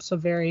 So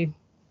very,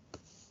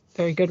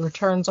 very good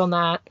returns on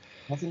that.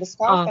 Nothing to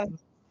scoff at.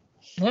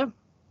 Yeah.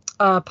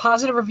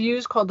 Positive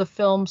reviews called the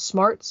film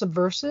smart,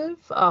 subversive,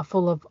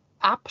 full of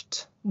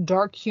apt,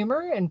 dark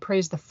humor, and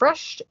praised the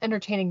fresh,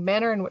 entertaining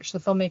manner in which the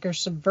filmmakers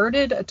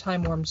subverted a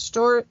time-worn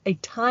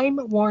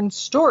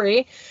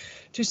story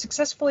to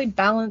successfully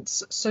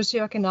balance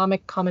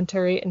socioeconomic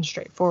commentary and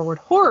straightforward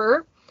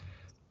horror.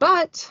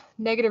 But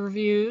negative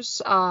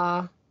reviews,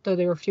 though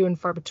they were few and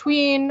far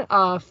between,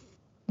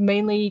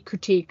 mainly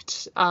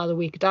critiqued the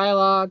weak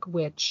dialogue,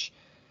 which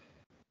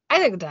I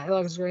think the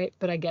dialogue is great,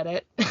 but I get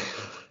it.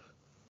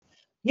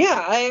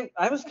 Yeah,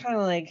 I was kind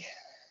of like,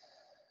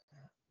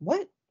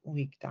 what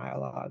weak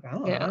dialogue? I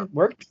don't know. It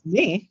worked for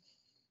me.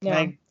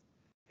 Yeah.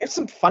 There's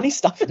some funny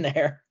stuff in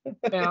there.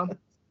 Yeah.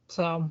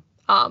 So...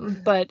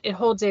 but it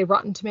holds a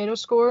Rotten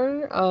Tomatoes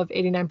score of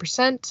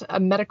 89%, a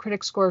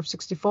Metacritic score of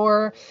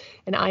 64,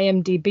 an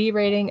IMDb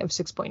rating of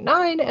 6.9,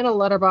 and a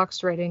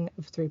Letterboxd rating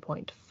of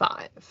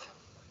 3.5.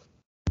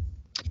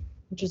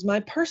 Which is my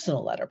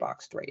personal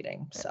Letterboxd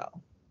rating, so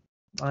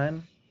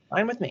I'm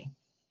fine with me.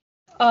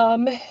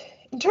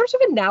 In terms of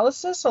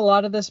analysis, a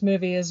lot of this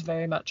movie is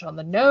very much on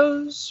the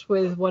nose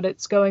with what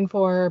it's going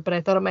for, but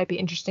I thought it might be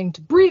interesting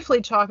to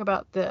briefly talk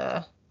about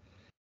the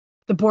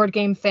board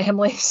game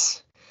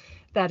families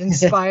that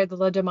inspired the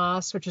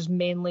Domas, which is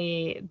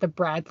mainly the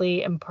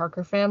Bradley and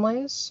Parker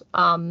families,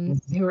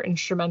 who were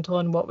instrumental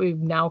in what we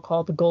now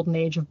call the golden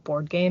age of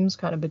board games,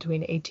 kind of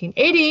between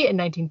 1880 and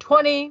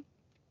 1920.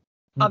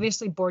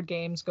 Obviously, board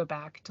games go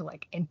back to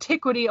like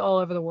antiquity all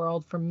over the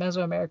world, from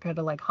Mesoamerica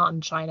to like Han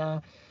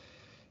China.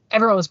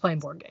 Everyone was playing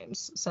board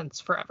games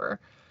since forever.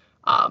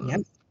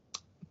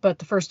 But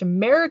the first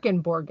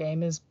American board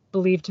game is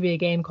believed to be a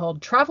game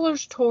called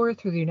Traveler's Tour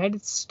Through the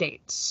United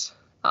States,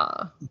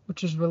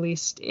 which was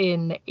released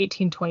in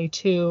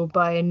 1822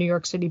 by a New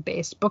York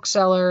City-based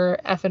bookseller,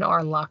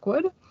 F&R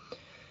Lockwood.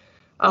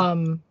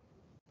 Other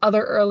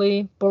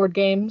early board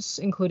games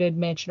included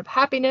Mansion of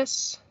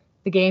Happiness,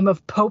 the game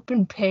of Pope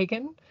and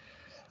Pagan,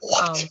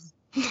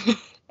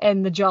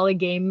 and the Jolly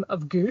Game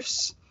of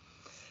Goose.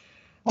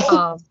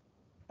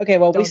 Okay,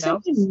 well, we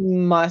simply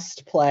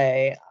must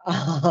play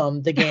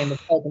the game of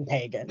Pope and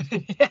Pagan.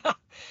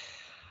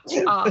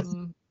 Yeah.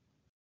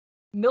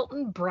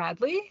 Milton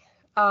Bradley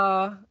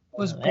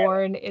was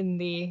born in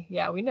the,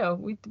 we know,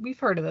 we've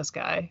heard of this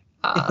guy,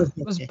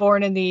 was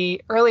born in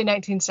the early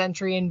 19th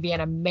century in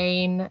Vienna,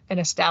 Maine, and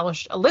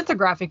established a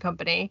lithography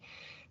company,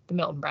 the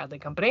Milton Bradley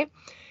Company,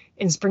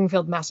 in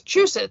Springfield,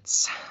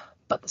 Massachusetts.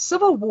 But the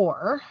Civil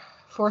War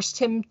forced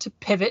him to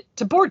pivot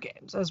to board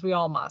games, as we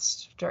all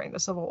must during the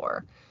Civil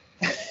War.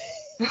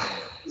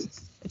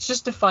 It's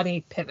just a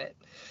funny pivot.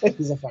 It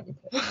is a funny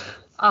pivot.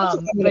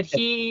 But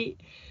he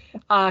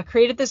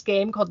created this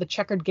game called The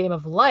Checkered Game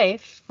of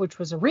Life, which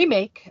was a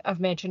remake of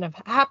Mansion of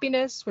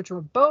Happiness, which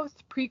were both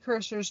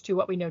precursors to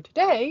what we know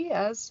today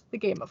as the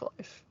Game of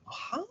Life.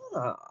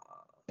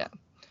 Yeah.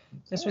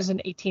 This was in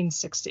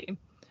 1860.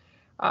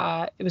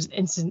 It was an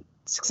instant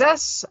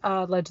success,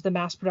 led to the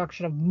mass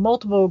production of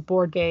multiple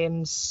board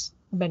games,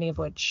 many of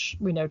which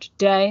we know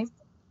today.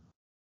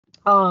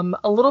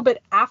 A little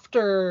bit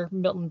after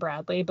Milton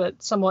Bradley,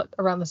 but somewhat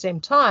around the same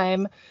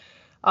time,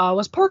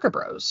 was Parker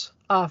Bros,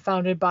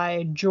 founded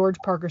by George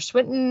Parker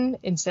Swinton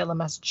in Salem,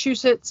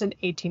 Massachusetts in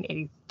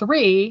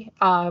 1883,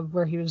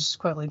 where he was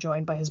quickly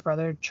joined by his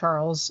brother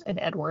Charles and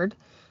Edward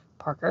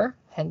Parker,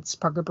 hence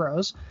Parker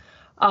Bros.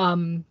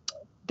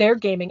 Their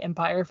gaming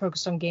empire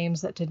focused on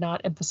games that did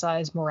not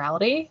emphasize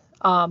morality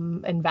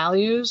and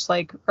values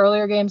like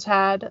earlier games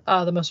had,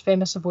 the most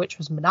famous of which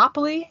was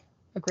Monopoly,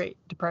 a Great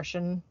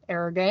Depression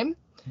era game.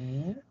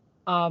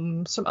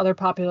 Some other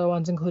popular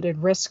ones included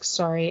Risk,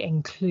 Sorry,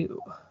 and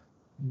Clue.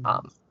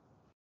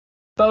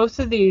 Both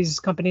of these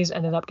companies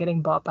ended up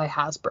getting bought by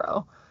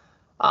Hasbro,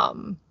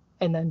 and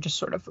then just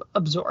sort of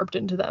absorbed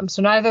into them.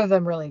 So neither of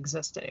them really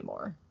exist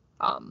anymore.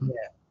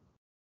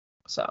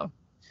 So,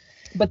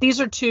 but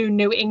these are two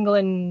New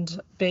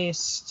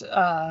England-based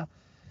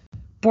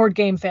board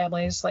game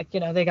families. Like,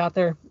 they got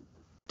their,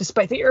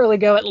 despite the early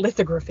go at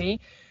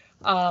lithography,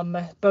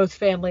 both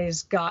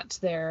families got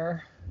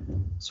their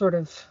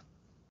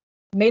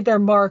made their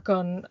mark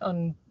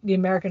on the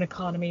American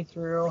economy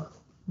through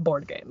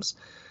board games,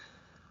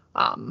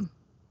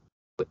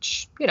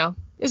 which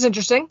is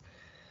interesting.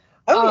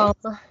 Oh,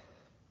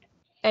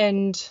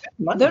 and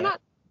they're not.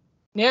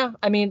 Yeah,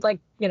 I mean,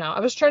 I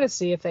was trying to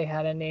see if they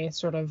had any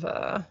sort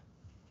of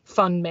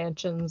fun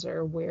mansions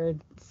or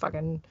weird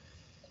fucking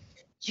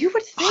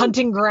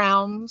hunting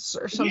grounds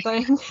or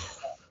something.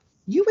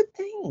 You would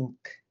think.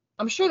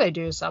 I'm sure they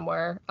do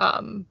somewhere.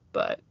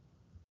 But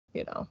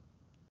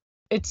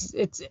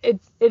it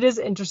is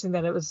interesting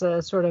that it was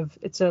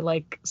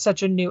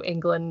such a New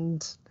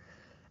England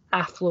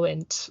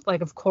affluent,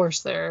 of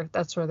course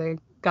that's where they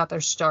got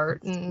their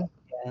start. And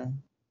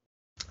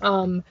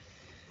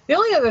the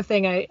only other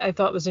thing I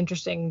thought was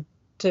interesting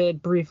to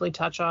briefly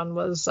touch on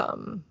was,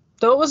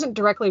 though it wasn't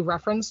directly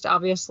referenced,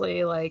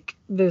 obviously,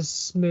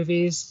 this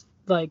movie's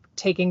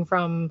taking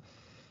from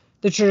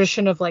the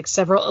tradition of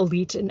several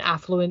elite and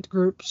affluent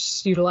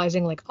groups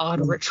utilizing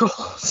odd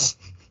rituals.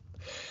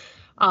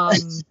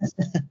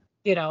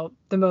 The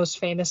most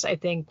famous, I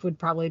think, would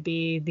probably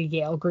be the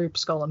Yale group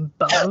Skull and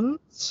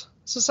Bones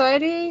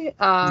Society,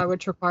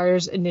 which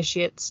requires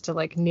initiates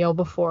to kneel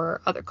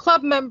before other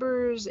club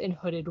members in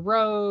hooded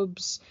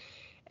robes,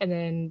 and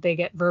then they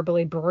get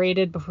verbally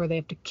berated before they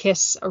have to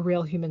kiss a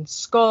real human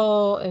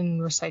skull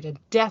and recite a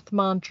death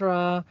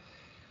mantra.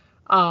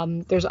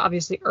 There's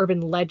obviously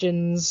urban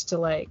legends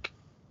to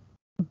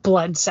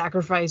blood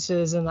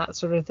sacrifices and that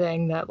sort of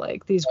thing that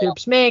these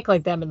groups make,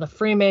 them and the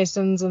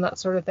Freemasons and that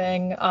sort of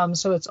thing.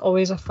 So it's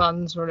always a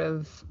fun sort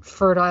of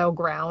fertile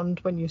ground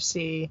when you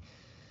see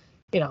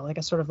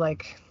a sort of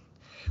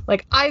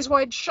Eyes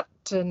Wide Shut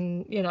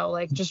and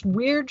just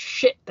weird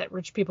shit that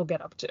rich people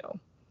get up to.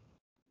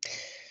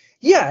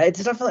 Yeah,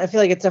 it's definitely, I feel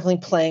like it's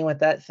definitely playing with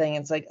that thing.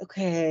 It's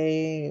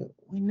okay,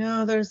 we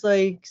know there's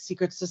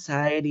secret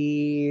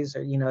societies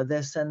or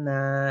this and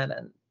that,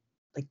 and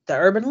the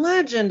urban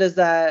legend is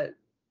that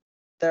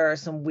there are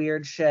some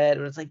weird shit,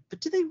 but it's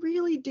but do they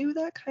really do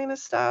that kind of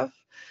stuff?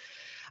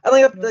 I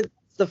think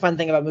the fun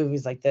thing about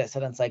movies like this,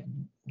 and it's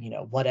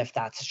what if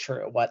that's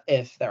true? What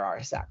if there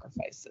are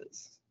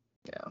sacrifices?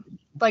 Yeah.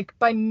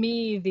 By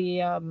me,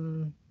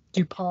 the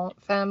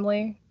DuPont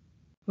family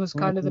was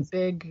kind of the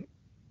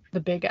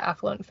big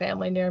affluent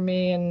family near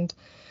me, and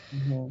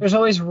there's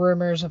always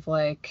rumors of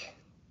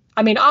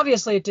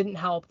obviously it didn't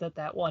help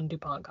that one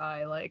DuPont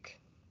guy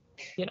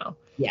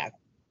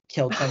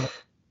killed someone.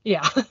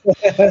 Yeah.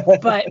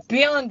 But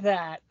beyond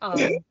that,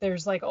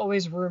 there's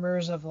always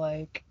rumors of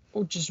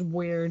just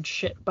weird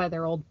shit by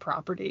their old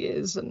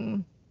properties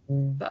and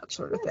that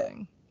sort of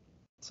thing.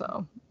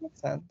 So makes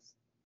sense.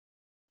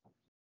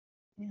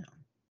 Yeah.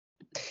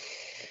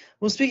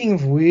 Well, speaking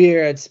of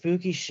weird,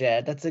 spooky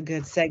shit, that's a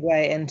good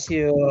segue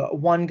into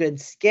one good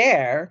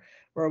scare,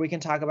 where we can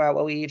talk about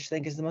what we each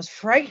think is the most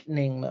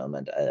frightening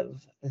moment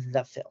of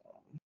the film.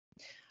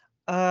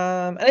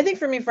 And I think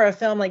for me, for a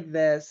film like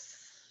this,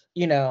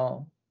 it's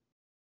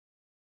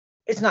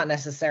not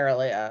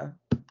necessarily a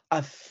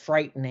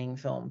frightening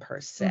film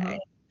per se.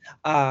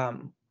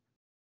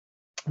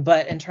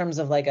 But in terms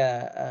of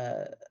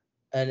a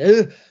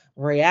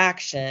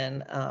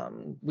reaction,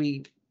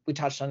 we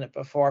touched on it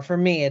before. For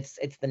me, it's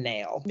the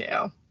nail.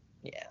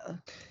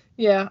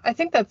 Yeah, I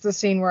think that's the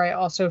scene where I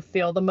also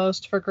feel the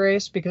most for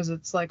Grace, because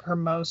it's her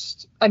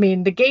most, I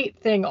mean, the gate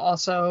thing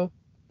also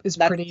is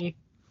pretty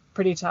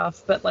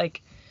tough, but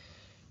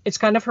it's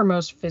kind of her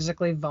most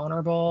physically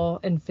vulnerable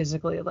and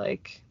physically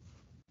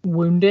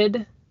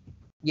wounded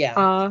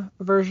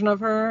version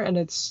of her. And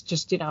it's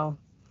just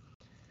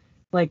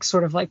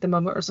sort of the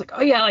moment where it's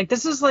oh yeah,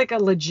 this is a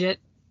legit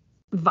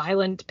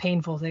violent,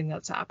 painful thing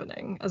that's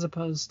happening, as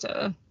opposed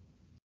to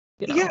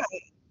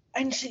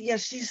and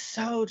she's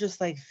so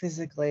just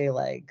physically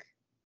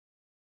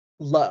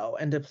low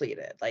and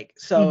depleted,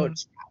 so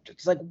it's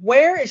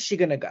where is she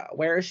gonna go?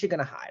 Where is she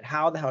gonna hide?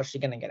 How the hell is she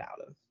gonna get out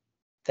of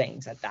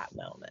things at that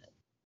moment?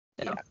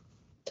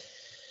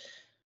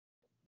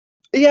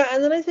 Yeah,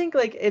 and then I think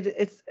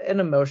it's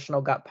an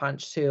emotional gut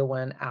punch too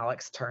when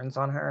Alex turns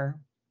on her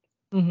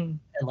and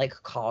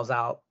calls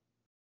out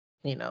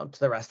to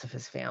the rest of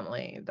his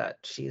family that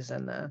she's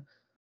in the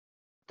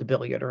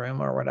billiard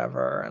room or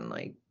whatever, and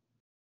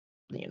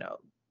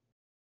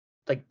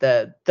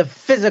the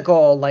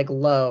physical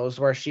lows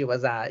where she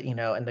was at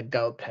in the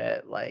goat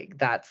pit,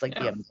 that's the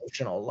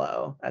emotional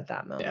low at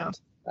that moment.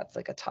 That's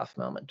a tough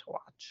moment to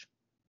watch.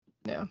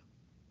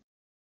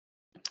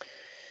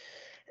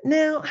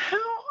 Now, how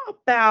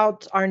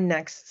about our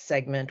next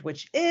segment,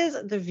 which is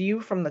the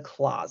view from the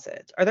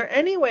closet? Are there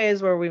any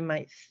ways where we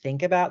might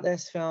think about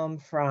this film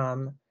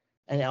from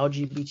an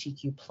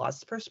LGBTQ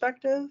plus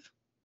perspective?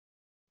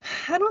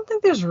 I don't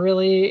think there's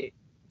really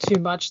too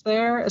much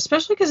there,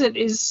 especially because it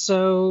is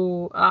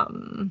so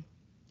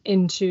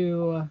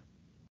into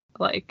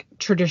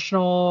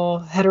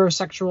traditional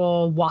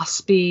heterosexual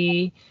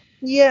waspy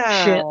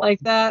shit like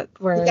that,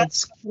 where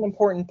that's an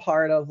important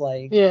part of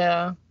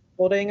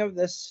holding of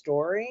this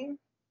story.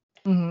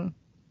 I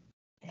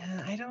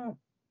don't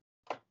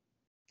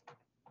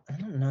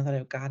don't know that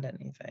I've got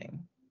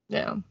anything.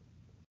 Yeah.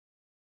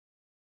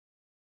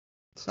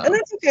 So. And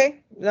that's okay.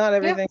 Not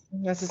everything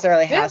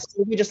necessarily has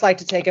to. We just like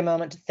to take a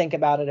moment to think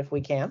about it if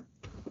we can.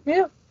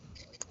 Yeah.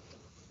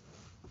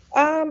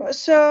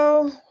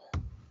 So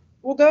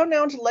we'll go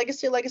now to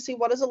legacy. Legacy.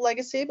 What is a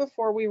legacy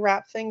before we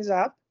wrap things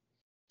up?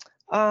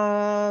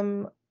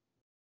 The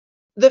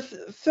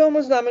film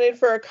was nominated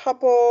for a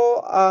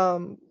couple, I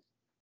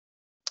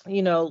don't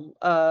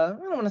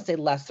want to say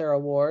lesser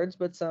awards,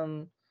 but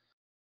some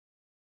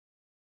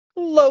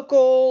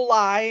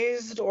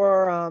localized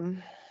or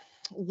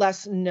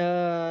less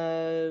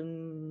known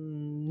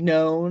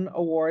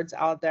awards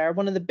out there.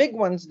 One of the big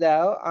ones,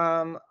 though,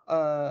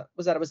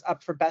 was that it was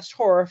up for Best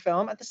Horror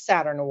Film at the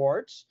Saturn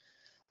Awards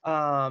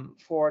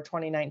for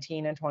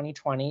 2019 and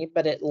 2020,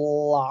 but it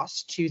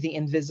lost to The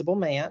Invisible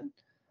Man.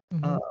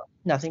 Mm-hmm.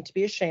 Nothing to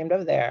be ashamed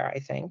of there, I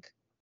think.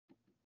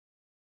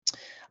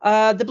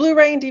 The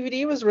Blu-ray and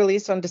DVD was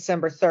released on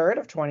December 3rd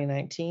of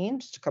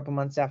 2019, just a couple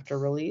months after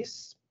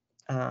release.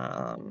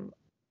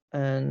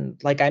 And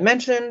like I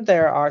mentioned,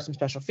 there are some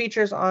special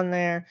features on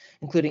there,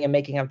 including a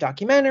making-of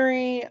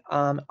documentary,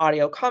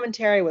 audio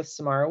commentary with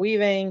Samara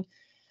Weaving,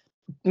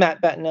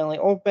 Matt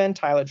Bettinelli-Olpin,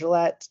 Tyler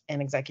Gillett,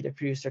 and executive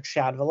producer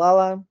Chad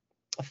Villella,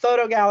 a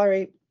photo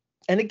gallery,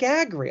 and a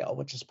gag reel,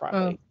 which is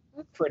probably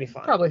pretty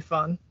fun. Probably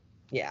fun.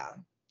 Yeah.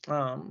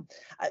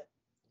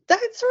 That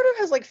sort of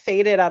has like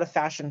faded out of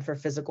fashion for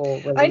physical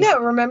release. I know.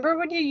 Remember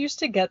when you used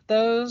to get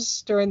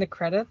those during the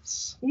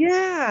credits?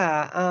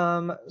 Yeah.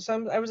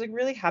 So I was like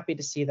really happy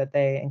to see that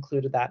they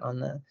included that on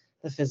the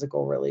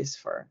physical release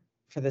for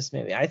this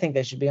movie. I think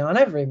they should be on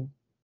every.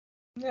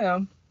 Yeah.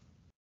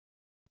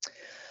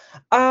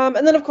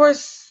 And then of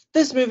course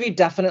this movie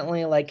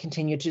definitely like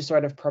continued to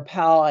sort of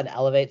propel and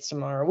elevate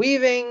Samara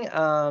Weaving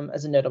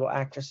as a notable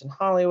actress in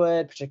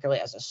Hollywood, particularly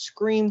as a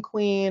scream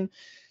queen.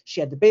 She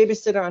had The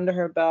Babysitter under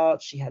her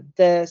belt. She had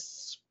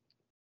this.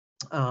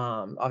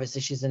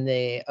 Obviously, she's in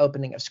the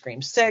opening of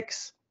Scream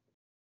 6.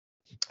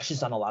 She's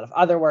done a lot of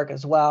other work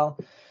as well.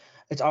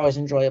 It's always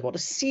enjoyable to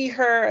see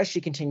her as she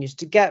continues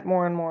to get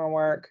more and more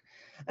work.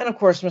 And of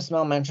course, Miss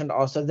Mel mentioned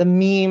also the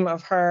meme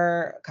of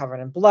her covered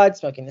in blood,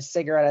 smoking a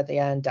cigarette at the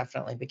end,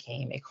 definitely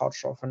became a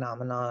cultural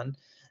phenomenon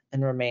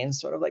and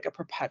remains sort of like a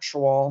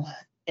perpetual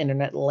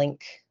internet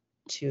link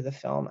to the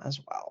film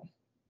as well.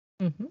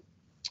 Mm-hmm.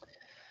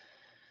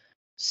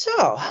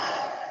 So,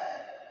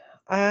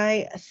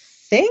 I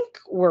think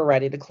we're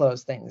ready to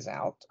close things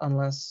out,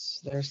 unless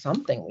there's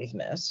something we've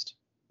missed.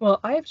 Well,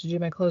 I have to do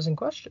my closing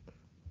question.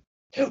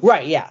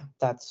 Right, yeah.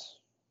 That's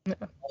the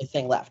only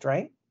thing left,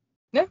 right?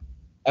 Yeah.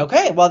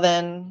 Okay, well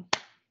then,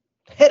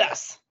 hit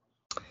us.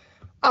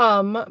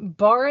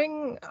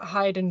 Barring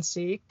hide and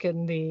seek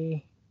and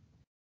the,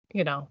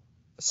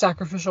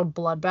 sacrificial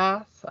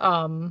bloodbath,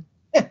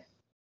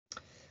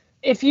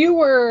 if you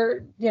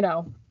were,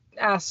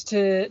 asked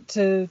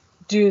to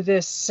do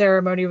this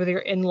ceremony with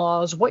your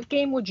in-laws, what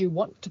game would you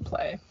want to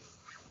play?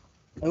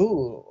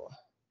 Ooh.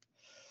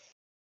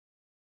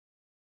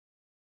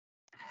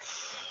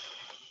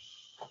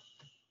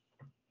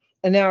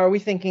 And now are we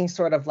thinking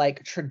sort of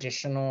like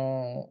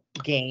traditional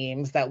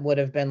games that would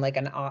have been like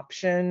an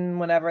option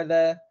whenever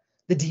the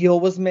deal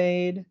was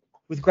made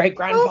with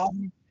great-grandfather? Well,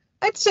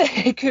 I'd say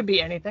it could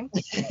be anything.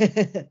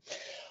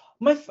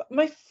 My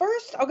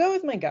first, I'll go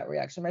with my gut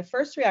reaction. My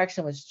first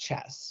reaction was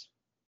chess.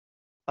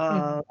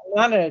 I'm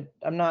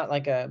not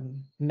like a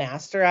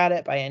master at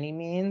it by any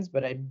means,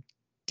 but I'm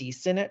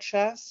decent at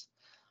chess.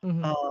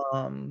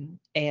 Mm-hmm.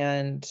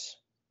 And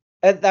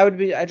that would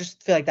be, I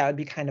just feel like that would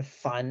be kind of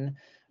fun.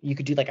 You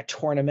could do like a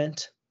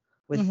tournament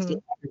with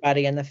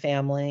everybody in the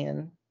family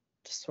and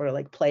just sort of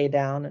like play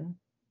down and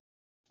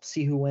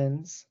see who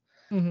wins.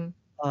 Mm-hmm.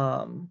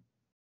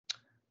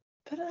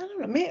 But I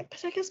don't know,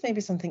 but I guess maybe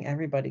something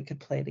everybody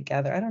could play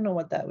together. I don't know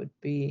what that would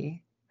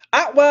be.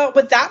 Well,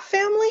 with that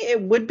family,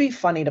 it would be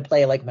funny to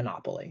play like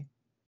Monopoly.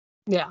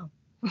 Yeah.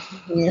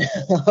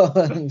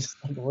 Just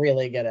like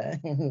really get it.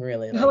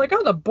 Really. They're like,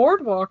 oh, the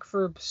boardwalk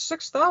for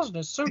 $6,000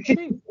 is so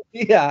cheap.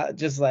 Yeah,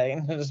 just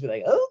be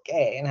like,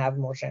 okay, and have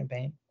more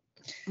champagne.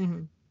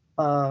 Mm-hmm.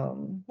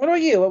 What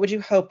about you? What would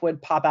you hope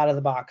would pop out of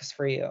the box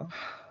for you?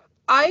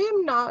 I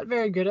am not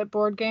very good at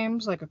board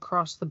games, like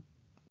across the.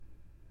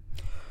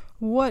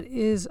 What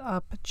is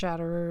up,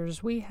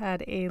 chatterers? We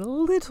had a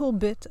little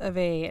bit of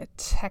a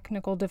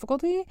technical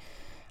difficulty.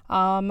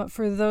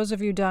 For those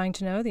of you dying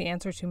to know, the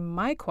answer to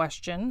my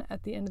question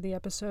at the end of the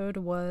episode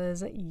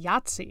was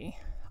Yahtzee.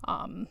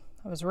 I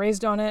was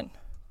raised on it,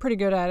 pretty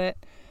good at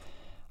it,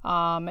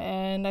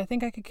 and I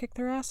think I could kick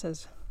their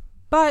asses.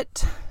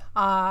 But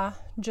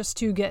just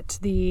to get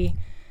the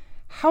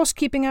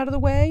housekeeping out of the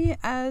way,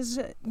 as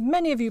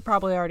many of you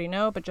probably already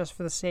know, but just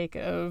for the sake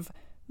of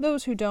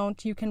those who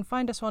don't, you can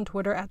find us on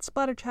Twitter at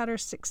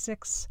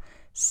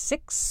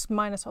SplatterChatter666,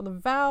 minus all the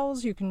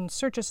vowels. You can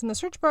search us in the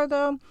search bar,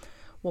 though.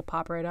 will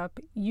pop right up.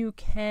 You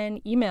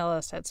can email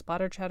us at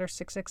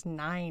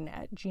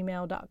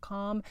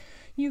splatterchatter669@gmail.com.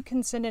 You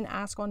can send an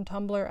ask on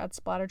Tumblr at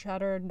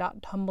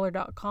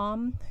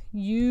splatterchatter.tumblr.com.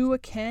 You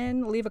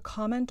can leave a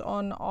comment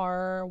on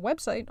our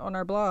website, on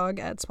our blog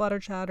at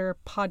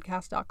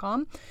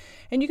splatterchatterpodcast.com.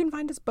 And you can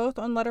find us both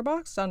on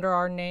Letterboxd under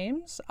our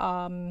names.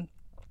 And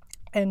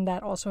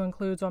that also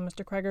includes on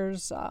Mr.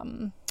 Kreger's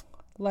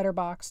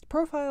Letterboxd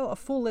profile a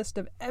full list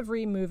of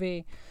every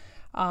movie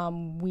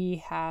we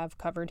have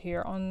covered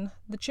here on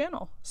the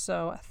channel.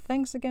 So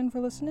thanks again for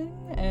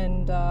listening,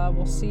 and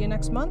we'll see you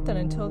next month. And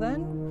until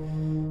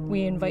then,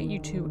 we invite you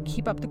to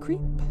keep up the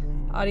creep.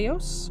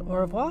 Adios, au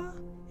revoir,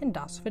 and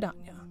das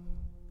vidania.